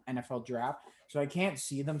in the NFL draft. So I can't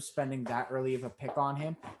see them spending that early of a pick on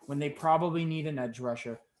him when they probably need an edge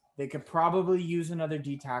rusher. They could probably use another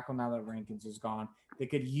D tackle now that Rankins is gone. They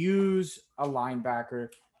could use a linebacker.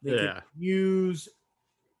 They could use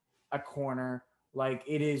a corner. Like,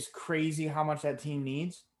 it is crazy how much that team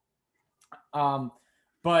needs.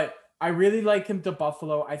 But I really like him to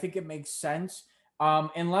Buffalo. I think it makes sense.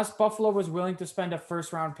 Unless Buffalo was willing to spend a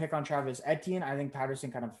first-round pick on Travis Etienne, I think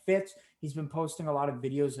Patterson kind of fits. He's been posting a lot of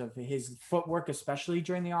videos of his footwork, especially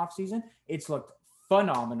during the offseason. It's looked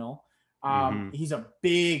phenomenal. He's a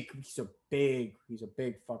big fucker. He's a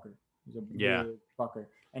big fucker.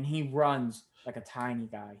 And he runs like a tiny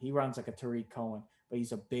guy. He runs like a Tariq Cohen, but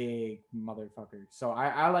he's a big motherfucker. So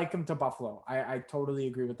I like him to Buffalo. I totally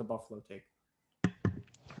agree with the Buffalo take.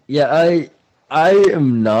 Yeah, I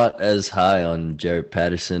am not as high on Jarrett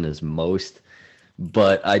Patterson as most,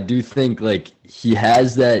 but I do think like he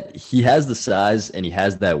has the size and he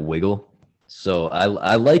has that wiggle. So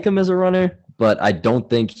I like him as a runner, but I don't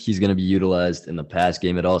think he's going to be utilized in the pass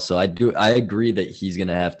game at all. So I agree that he's going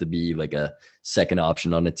to have to be like a second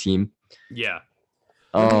option on a team. Yeah.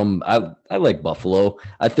 I like Buffalo.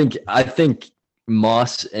 I think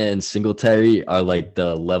Moss and Singletary are like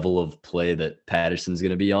the level of play that Patterson's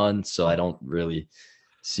going to be on. So I don't really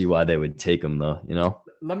see why they would take him though,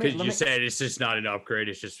 Because you said it's just not an upgrade.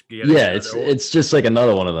 It's just it's just like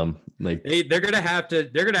another one of them. Like they're gonna have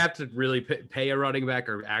to really pay a running back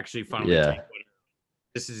or actually finally take one.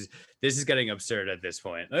 This is getting absurd at this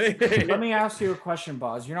point. Let me ask you a question,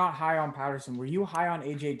 Boz. You're not high on Patterson. Were you high on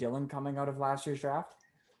AJ Dillon coming out of last year's draft?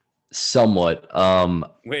 Somewhat.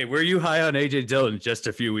 Wait, were you high on AJ Dillon just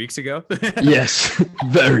a few weeks ago? Yes,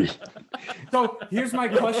 very. So here's my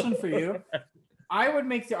question for you. I would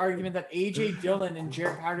make the argument that AJ Dillon and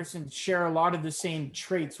Jaret Patterson share a lot of the same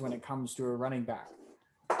traits when it comes to a running back.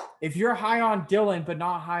 If you're high on Dillon but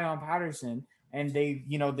not high on Patterson, and they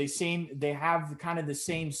have kind of the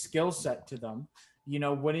same skill set to them,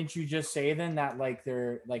 wouldn't you just say then that like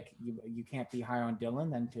they're like you can't be high on Dillon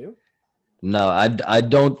then too? No, I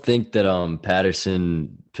don't think that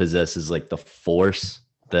Patterson possesses like the force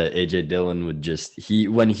that AJ Dillon would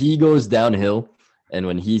when he goes downhill and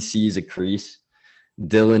when he sees a crease,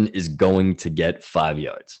 Dillon is going to get 5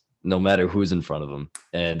 yards, no matter who's in front of him.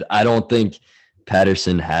 And I don't think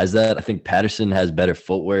Patterson has that. I think Patterson has better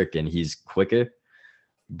footwork and he's quicker.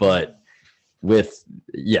 But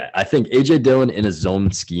I think AJ Dillon in a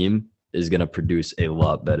zone scheme is going to produce a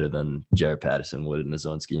lot better than Jaret Patterson would in a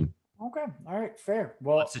zone scheme. Okay. All right. Fair.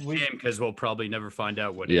 Well, it's a shame because we'll probably never find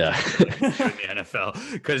out what yeah in the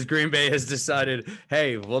NFL, because Green Bay has decided,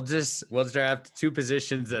 hey, we'll draft 2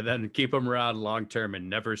 positions and then keep them around long term and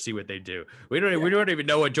never see what they do. We don't even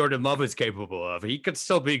know what Jordan Love is capable of. He could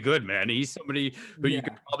still be good, man. He's somebody who you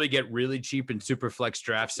could probably get really cheap in super flex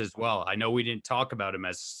drafts as well. I know we didn't talk about him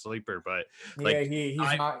as a sleeper, but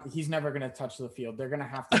he's never gonna touch the field. They're gonna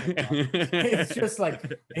have to. It's just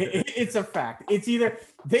like it's a fact. It's either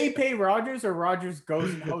they pay Rodgers or Rodgers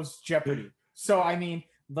goes and hosts Jeopardy. So I mean,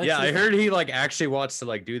 I heard he like actually wants to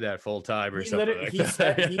like do that full time or something. He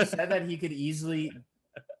said that he could easily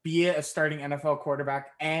be a starting NFL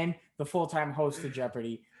quarterback and the full-time host of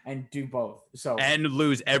Jeopardy and do both. So and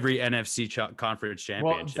lose every NFC conference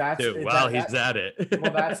championship he's at it.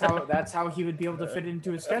 Well, that's how he would be able to fit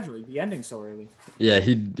into his schedule. He'd be ending so early. Yeah,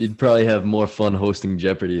 he'd probably have more fun hosting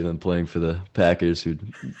Jeopardy than playing for the Packers, who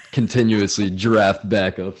continuously draft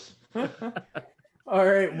backups. All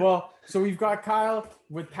right. Well, so we've got Kyle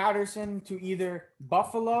with Patterson to either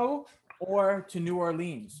Buffalo or to New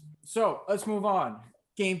Orleans. So let's move on.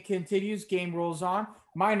 Game continues. Game rolls on.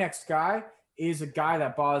 My next guy is a guy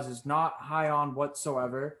that Boz is not high on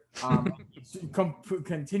whatsoever.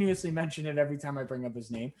 Continuously mention it every time I bring up his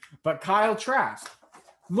name. But Kyle Trask.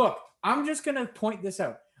 Look, I'm just going to point this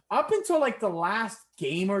out. Up until like the last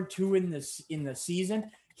game or two in the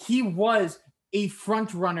season, he was a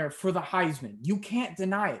front runner for the Heisman. You can't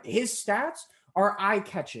deny it. His stats are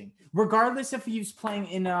eye-catching, regardless if he's playing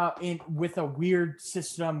with a weird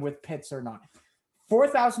system with Pitts or not.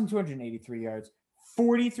 4,283 yards,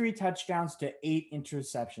 43 touchdowns to 8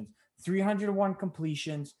 interceptions, 301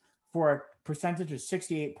 completions for a percentage of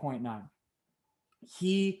 68.9.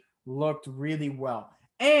 He looked really well.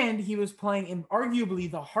 And he was playing in arguably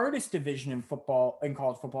the hardest division in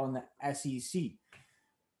college football, in the SEC.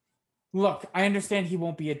 Look, I understand he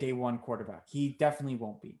won't be a day one quarterback. He definitely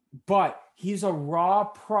won't be. But he's a raw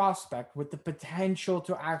prospect with the potential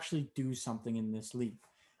to actually do something in this league.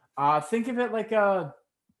 Think of it like a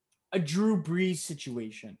Drew Brees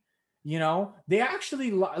situation. They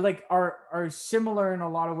actually are similar in a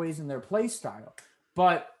lot of ways in their play style.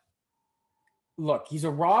 But look, he's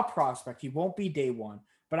a raw prospect. He won't be day one.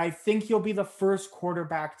 But I think he'll be the first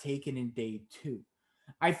quarterback taken in day 2.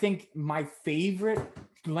 I think my favorite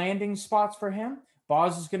landing spots for him,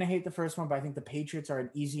 Boz is going to hate the first one, but I think the Patriots are an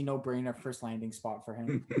easy no-brainer first landing spot for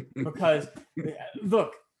him. Because,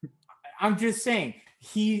 look, I'm just saying,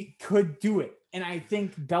 he could do it. And I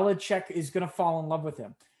think Belichick is going to fall in love with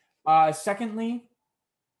him. Secondly,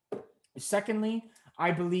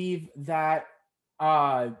 I believe that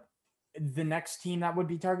the next team that would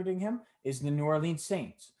be targeting him is the New Orleans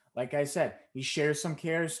Saints. Like I said, he shares some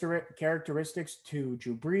characteristics to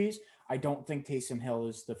Drew Brees. I don't think Taysom Hill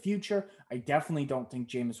is the future. I definitely don't think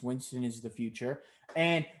Jameis Winston is the future.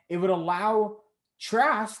 And it would allow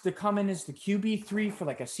Trask to come in as the QB3 for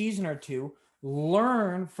like a season or two,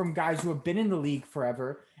 learn from guys who have been in the league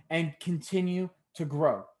forever, and continue to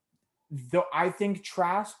grow. Though I think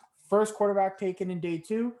Trask, first quarterback taken in day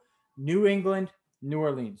 2, New England, New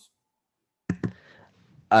Orleans.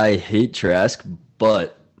 I hate Trask,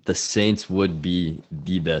 but the Saints would be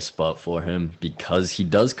the best spot for him because he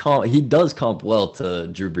does comp well to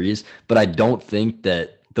Drew Brees, but I don't think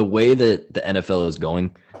that the way that the NFL is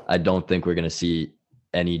going, I don't think we're going to see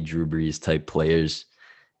any Drew Brees type players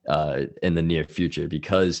in the near future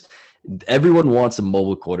because everyone wants a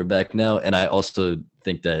mobile quarterback now. And I also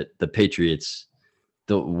think that the Patriots,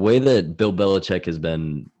 the way that Bill Belichick has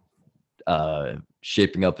been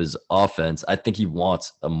shaping up his offense, I think he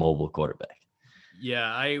wants a mobile quarterback.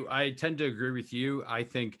 Yeah, I tend to agree with you. I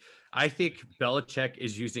think Belichick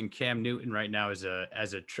is using Cam Newton right now as a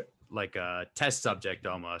a test subject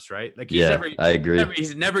almost, right? Like I agree.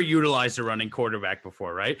 He's never utilized a running quarterback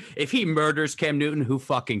before, right? If he murders Cam Newton, who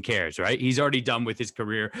fucking cares, right? He's already done with his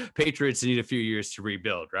career. Patriots need a few years to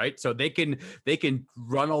rebuild, right? So they can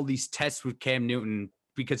run all these tests with Cam Newton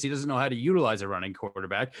because he doesn't know how to utilize a running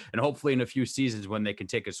quarterback. And hopefully in a few seasons when they can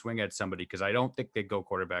take a swing at somebody, because I don't think they go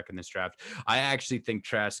quarterback in this draft. I actually think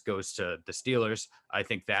Trask goes to the Steelers. I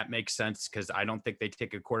think that makes sense because I don't think they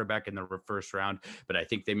take a quarterback in the first round, but I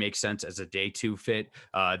think they make sense as a day 2 fit.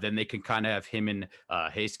 Then they can kind of have him and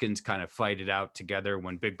Haskins kind of fight it out together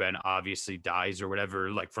when Big Ben obviously dies or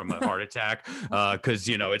whatever, like from a heart attack, because,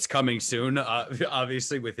 it's coming soon.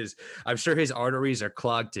 Obviously with I'm sure his arteries are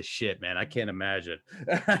clogged to shit, man. I can't imagine.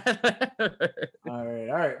 All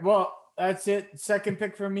right. Well, that's it. Second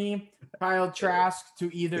pick for me, Kyle Trask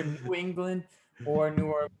to either New England or New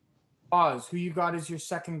Orleans. Oz, who you got as your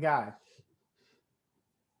second guy?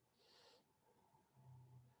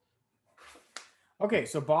 Okay,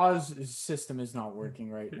 so Boz's system is not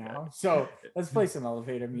working right now. So let's play some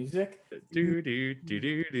elevator music. Here,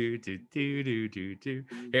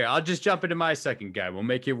 I'll just jump into my second guy. We'll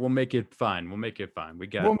make it fine. We'll make it fine.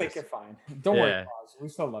 Make it fine. Don't worry, Boz. We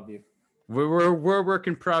still love you. We're work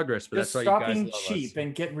in progress, but just that's why you guys stop being love cheap us.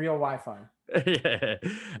 And get real Wi-Fi. Yeah.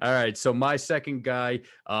 All right. So my second guy,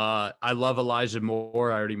 I love Elijah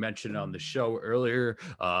Moore. I already mentioned it on the show earlier.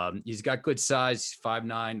 He's got good size. He's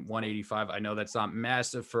 5'9", 185. I know that's not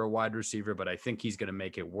massive for a wide receiver, but I think he's going to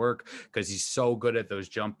make it work because he's so good at those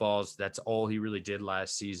jump balls. That's all he really did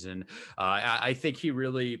last season. I think he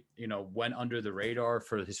really, went under the radar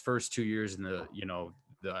for his first 2 years in the,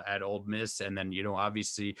 at Ole Miss. And then,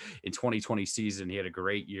 obviously in 2020 season, he had a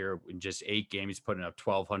great year in just 8 games, putting up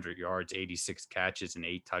 1,200 yards, 86 catches and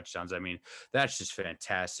 8 touchdowns. I mean, that's just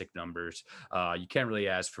fantastic numbers. You can't really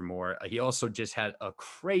ask for more. He also just had a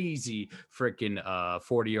crazy freaking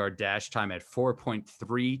 40-yard dash time at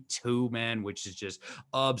 4.32, man, which is just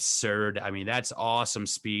absurd. I mean, that's awesome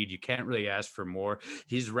speed. You can't really ask for more.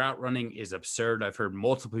 His route running is absurd. I've heard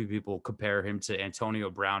multiple people compare him to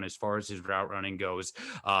Antonio Brown as far as his route running goes.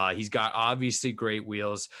 He's got obviously great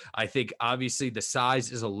wheels. I think obviously the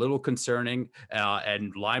size is a little concerning,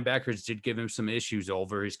 and linebackers did give him some issues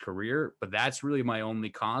over his career, but that's really my only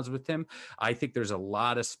cons with him. I think there's a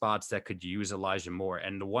lot of spots that could use Elijah Moore.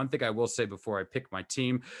 And the one thing I will say before I pick my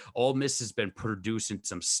team, Ole Miss has been producing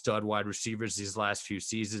some stud wide receivers these last few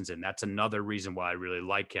seasons, and that's another reason why I really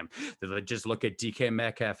like him. Just look at DK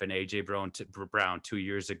Metcalf and AJ Brown 2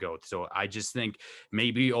 years ago. So I just think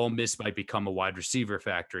maybe Ole Miss might become a wide receiver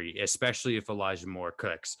factory, especially if Elijah Moore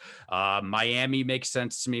clicks. Miami makes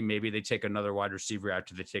sense to me. Maybe they take another wide receiver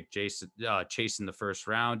after they take Chase in the first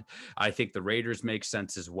round. I think the Raiders make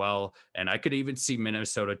sense as well. And I could even see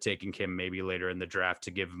Minnesota taking him maybe later in the draft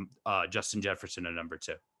to give Justin Jefferson a number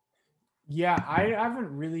 2. Yeah, I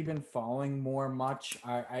haven't really been following Moore much.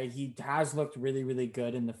 He has looked really, really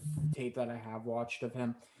good in the tape that I have watched of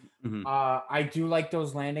him. Mm-hmm. I do like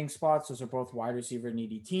those landing spots. Those are both wide receiver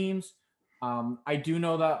needy teams. I do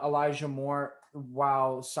know that Elijah Moore,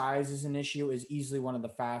 while size is an issue, is easily one of the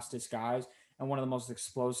fastest guys and one of the most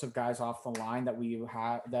explosive guys off the line that we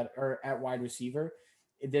have that are at wide receiver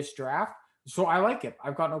in this draft. So I like it.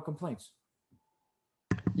 I've got no complaints.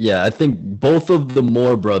 Yeah, I think both of the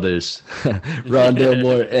Moore brothers, Rondale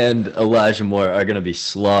Moore and Elijah Moore, are going to be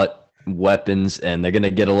slot weapons, and they're going to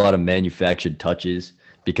get a lot of manufactured touches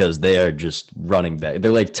because they are just running back.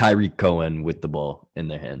 They're like Tyreek Cohen with the ball in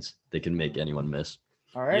their hands. They can make anyone miss.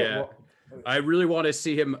 All right. Yeah. Well, I really want to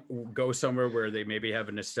see him go somewhere where they maybe have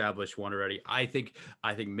an established one already. I think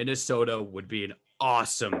Minnesota would be an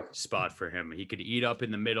awesome spot for him. He could eat up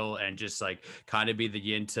in the middle and just like kind of be the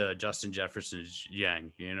yin to Justin Jefferson's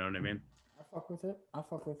yang. You know what I mean? I fuck with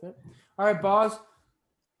it. All right, Boz.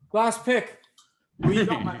 Last pick. Who you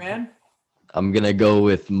got, my man? I'm going to go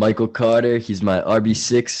with Michael Carter. He's my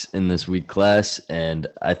RB6 in this week class, and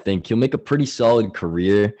I think he'll make a pretty solid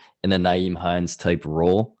career in a Nyheim Hines type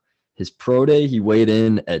role. His pro day, he weighed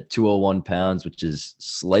in at 201 pounds, which is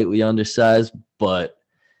slightly undersized, but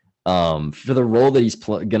for the role that he's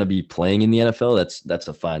going to be playing in the NFL, that's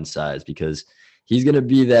a fine size because he's going to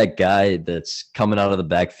be that guy that's coming out of the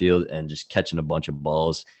backfield and just catching a bunch of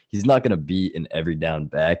balls. He's not going to be an every down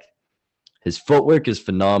back. His footwork is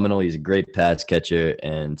phenomenal. He's a great pass catcher,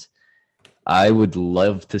 and I would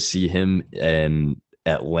love to see him in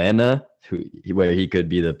Atlanta, where he could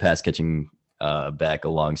be the pass catching back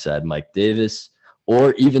alongside Mike Davis,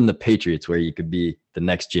 or even the Patriots, where he could be the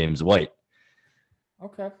next James White.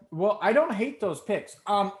 Okay. Well, I don't hate those picks.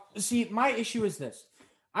 See, my issue is this.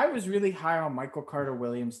 I was really high on Michael Carter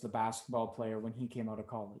Williams, the basketball player, when he came out of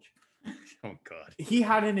college. Oh God. He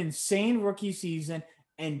had an insane rookie season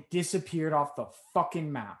and disappeared off the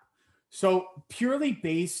fucking map. So purely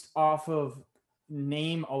based off of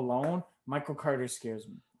name alone, Michael Carter scares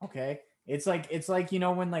me. Okay, it's like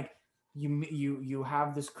when like you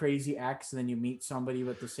have this crazy ex, and then you meet somebody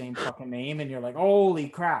with the same fucking name, and you're like, holy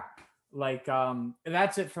crap! Like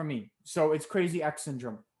that's it for me. So it's crazy X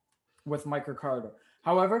syndrome with Michael Carter.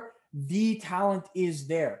 However, the talent is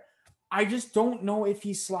there. I just don't know if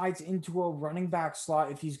he slides into a running back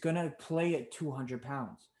slot if he's gonna play at 200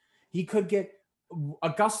 pounds. He could get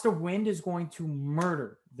Augusta Wind is going to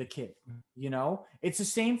murder the kid. It's the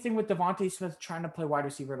same thing with Devontae Smith trying to play wide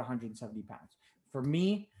receiver at 170 pounds. For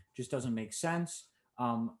me, just doesn't make sense.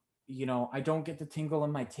 I don't get the tingle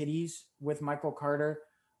in my titties with Michael Carter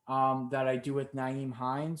that I do with Nyheim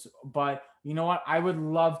Hines. But you know what? I would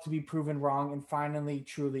love to be proven wrong and finally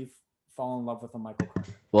truly fall in love with a Michael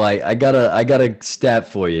Carter. Well, I got a stat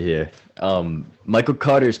for you here. Michael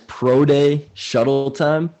Carter's pro day shuttle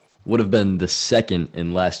time would have been the second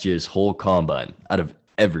in last year's whole combine out of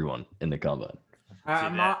everyone in the combine.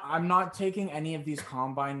 I'm not taking any of these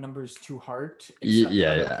combine numbers to heart.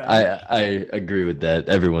 Yeah, I agree with that.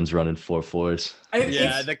 Everyone's running 4.4s.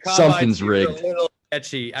 The something's rigged. A little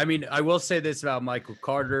sketchy. I mean, I will say this about Michael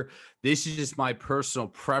Carter. This is just my personal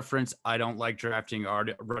preference. I don't like drafting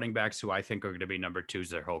running backs who I think are going to be number 2s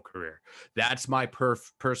their whole career. That's my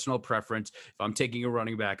personal preference. If I'm taking a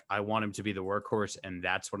running back, I want him to be the workhorse, and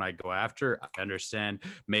that's when I go after. I understand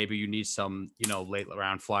maybe you need some, late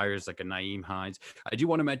round flyers like a Nyheim Hines. I do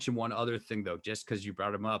want to mention one other thing, though, just because you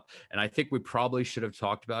brought him up, and I think we probably should have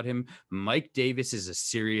talked about him. Mike Davis is a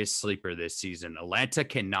serious sleeper this season. Atlanta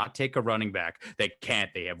cannot take a running back. They can't.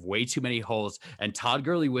 They have way too many holes, and Todd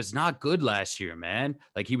Gurley was not good last year, man.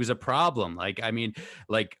 Like, he was a problem. Like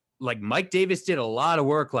Mike Davis did a lot of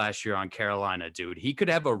work last year on Carolina, dude. He could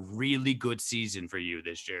have a really good season for you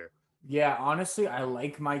this year. Yeah, honestly, I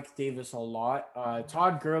like Mike Davis a lot.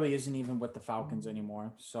 Todd Gurley isn't even with the Falcons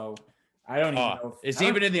anymore, so I don't even know. Is he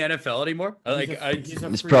even in the NFL anymore?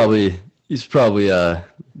 He's probably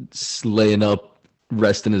laying up,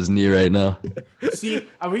 resting his knee right now. See,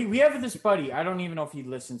 we have this buddy. I don't even know if he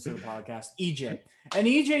listens to the podcast, EJ. And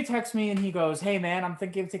EJ texts me and he goes, "Hey man, I'm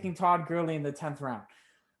thinking of taking Todd Gurley in the 10th round."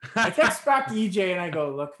 I text back EJ and I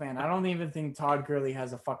go, "Look, man, I don't even think Todd Gurley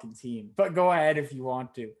has a fucking team. But go ahead if you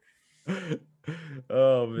want to."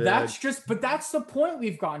 Oh man. That's the point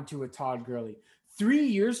we've gotten to with Todd Gurley. 3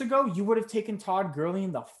 years ago, you would have taken Todd Gurley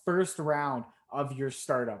in the first round of your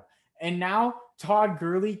startup. And now Todd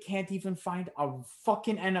Gurley can't even find a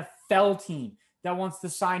fucking NFL team that wants to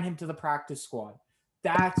sign him to the practice squad.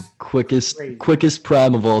 That's quickest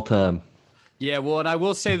prime of all time. Yeah, well, and I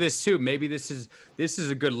will say this too. Maybe this is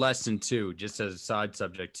a good lesson too, just as a side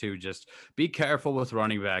subject too. Just be careful with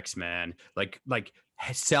running backs, man. Like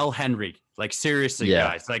sell Henry. Like, seriously,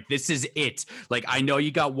 guys. Like, this is it. Like, I know you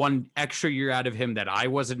got one extra year out of him that I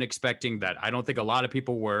wasn't expecting, that I don't think a lot of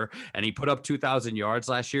people were, and he put up 2,000 yards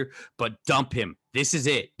last year, but dump him. This is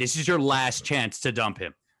it. This is your last chance to dump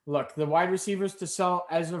him. Look, the wide receivers to sell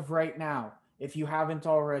as of right now, if you haven't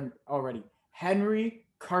already, Henry,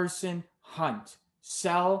 Carson, Hunt.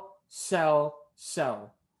 Sell.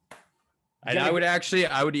 And I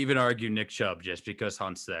would even argue Nick Chubb, just because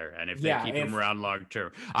Hunt's there, and if they keep him around long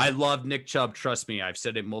term. I love Nick Chubb. Trust me, I've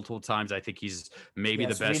said it multiple times. I think he's maybe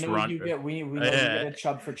the best runner. We know you get a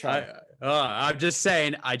Chubb for Chubb. I'm just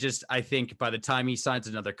saying. I think by the time he signs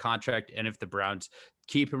another contract, and if the Browns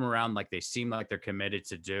keep him around like they seem like they're committed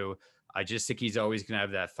to do, I just think he's always going to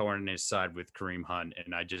have that thorn in his side with Kareem Hunt,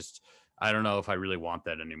 and I don't know if I really want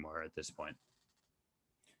that anymore at this point.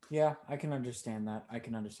 Yeah, I can understand that.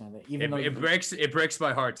 Even it breaks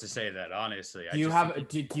my heart to say that, honestly. Do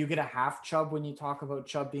you get a half Chubb when you talk about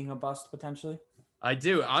Chubb being a bust potentially? I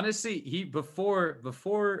do. Honestly, he before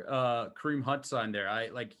Kareem Hunt signed there,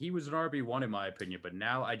 he was an RB1 in my opinion, but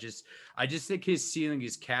now I just think his ceiling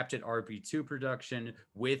is capped at RB2 production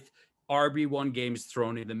with RB1 games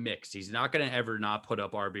thrown in the mix. He's not going to ever not put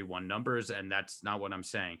up RB1 numbers, and that's not what I'm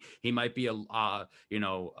saying. He might be on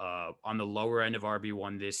the lower end of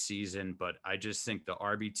RB1 this season, but I just think the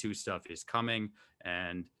RB2 stuff is coming,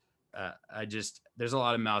 and there's a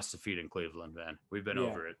lot of mouths to feed in Cleveland, man. We've been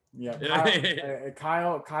over it. Yeah.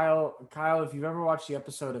 Kyle, if you've ever watched the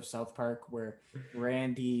episode of South Park where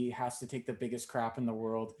Randy has to take the biggest crap in the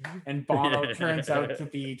world and Bono turns out to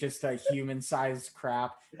be just a human-sized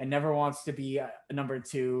crap and never wants to be number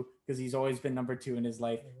 2 because he's always been number 2 in his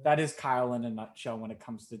life. That is Kyle in a nutshell when it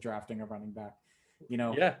comes to drafting a running back.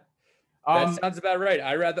 Yeah. That sounds about right.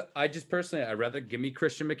 I'd rather give me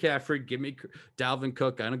Christian McCaffrey, give me Dalvin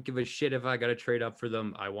Cook. I don't give a shit if I got to trade up for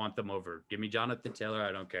them. I want them over. Give me Jonathan Taylor.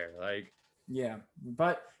 I don't care. Like, yeah,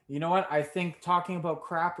 but you know what? I think talking about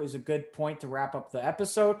crap is a good point to wrap up the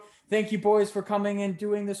episode. Thank you, boys, for coming and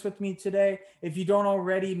doing this with me today. If you don't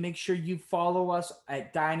already, make sure you follow us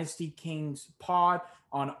at Dynasty Kings Pod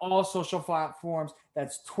on all social platforms.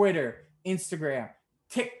 That's Twitter, Instagram,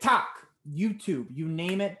 TikTok, YouTube, you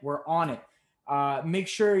name it, we're on it. Make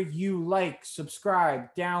sure you like,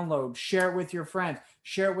 subscribe, download, share it with your friends,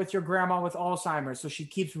 share it with your grandma with Alzheimer's so she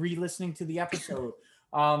keeps re-listening to the episode.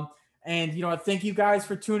 And, thank you guys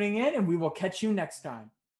for tuning in, and we will catch you next time.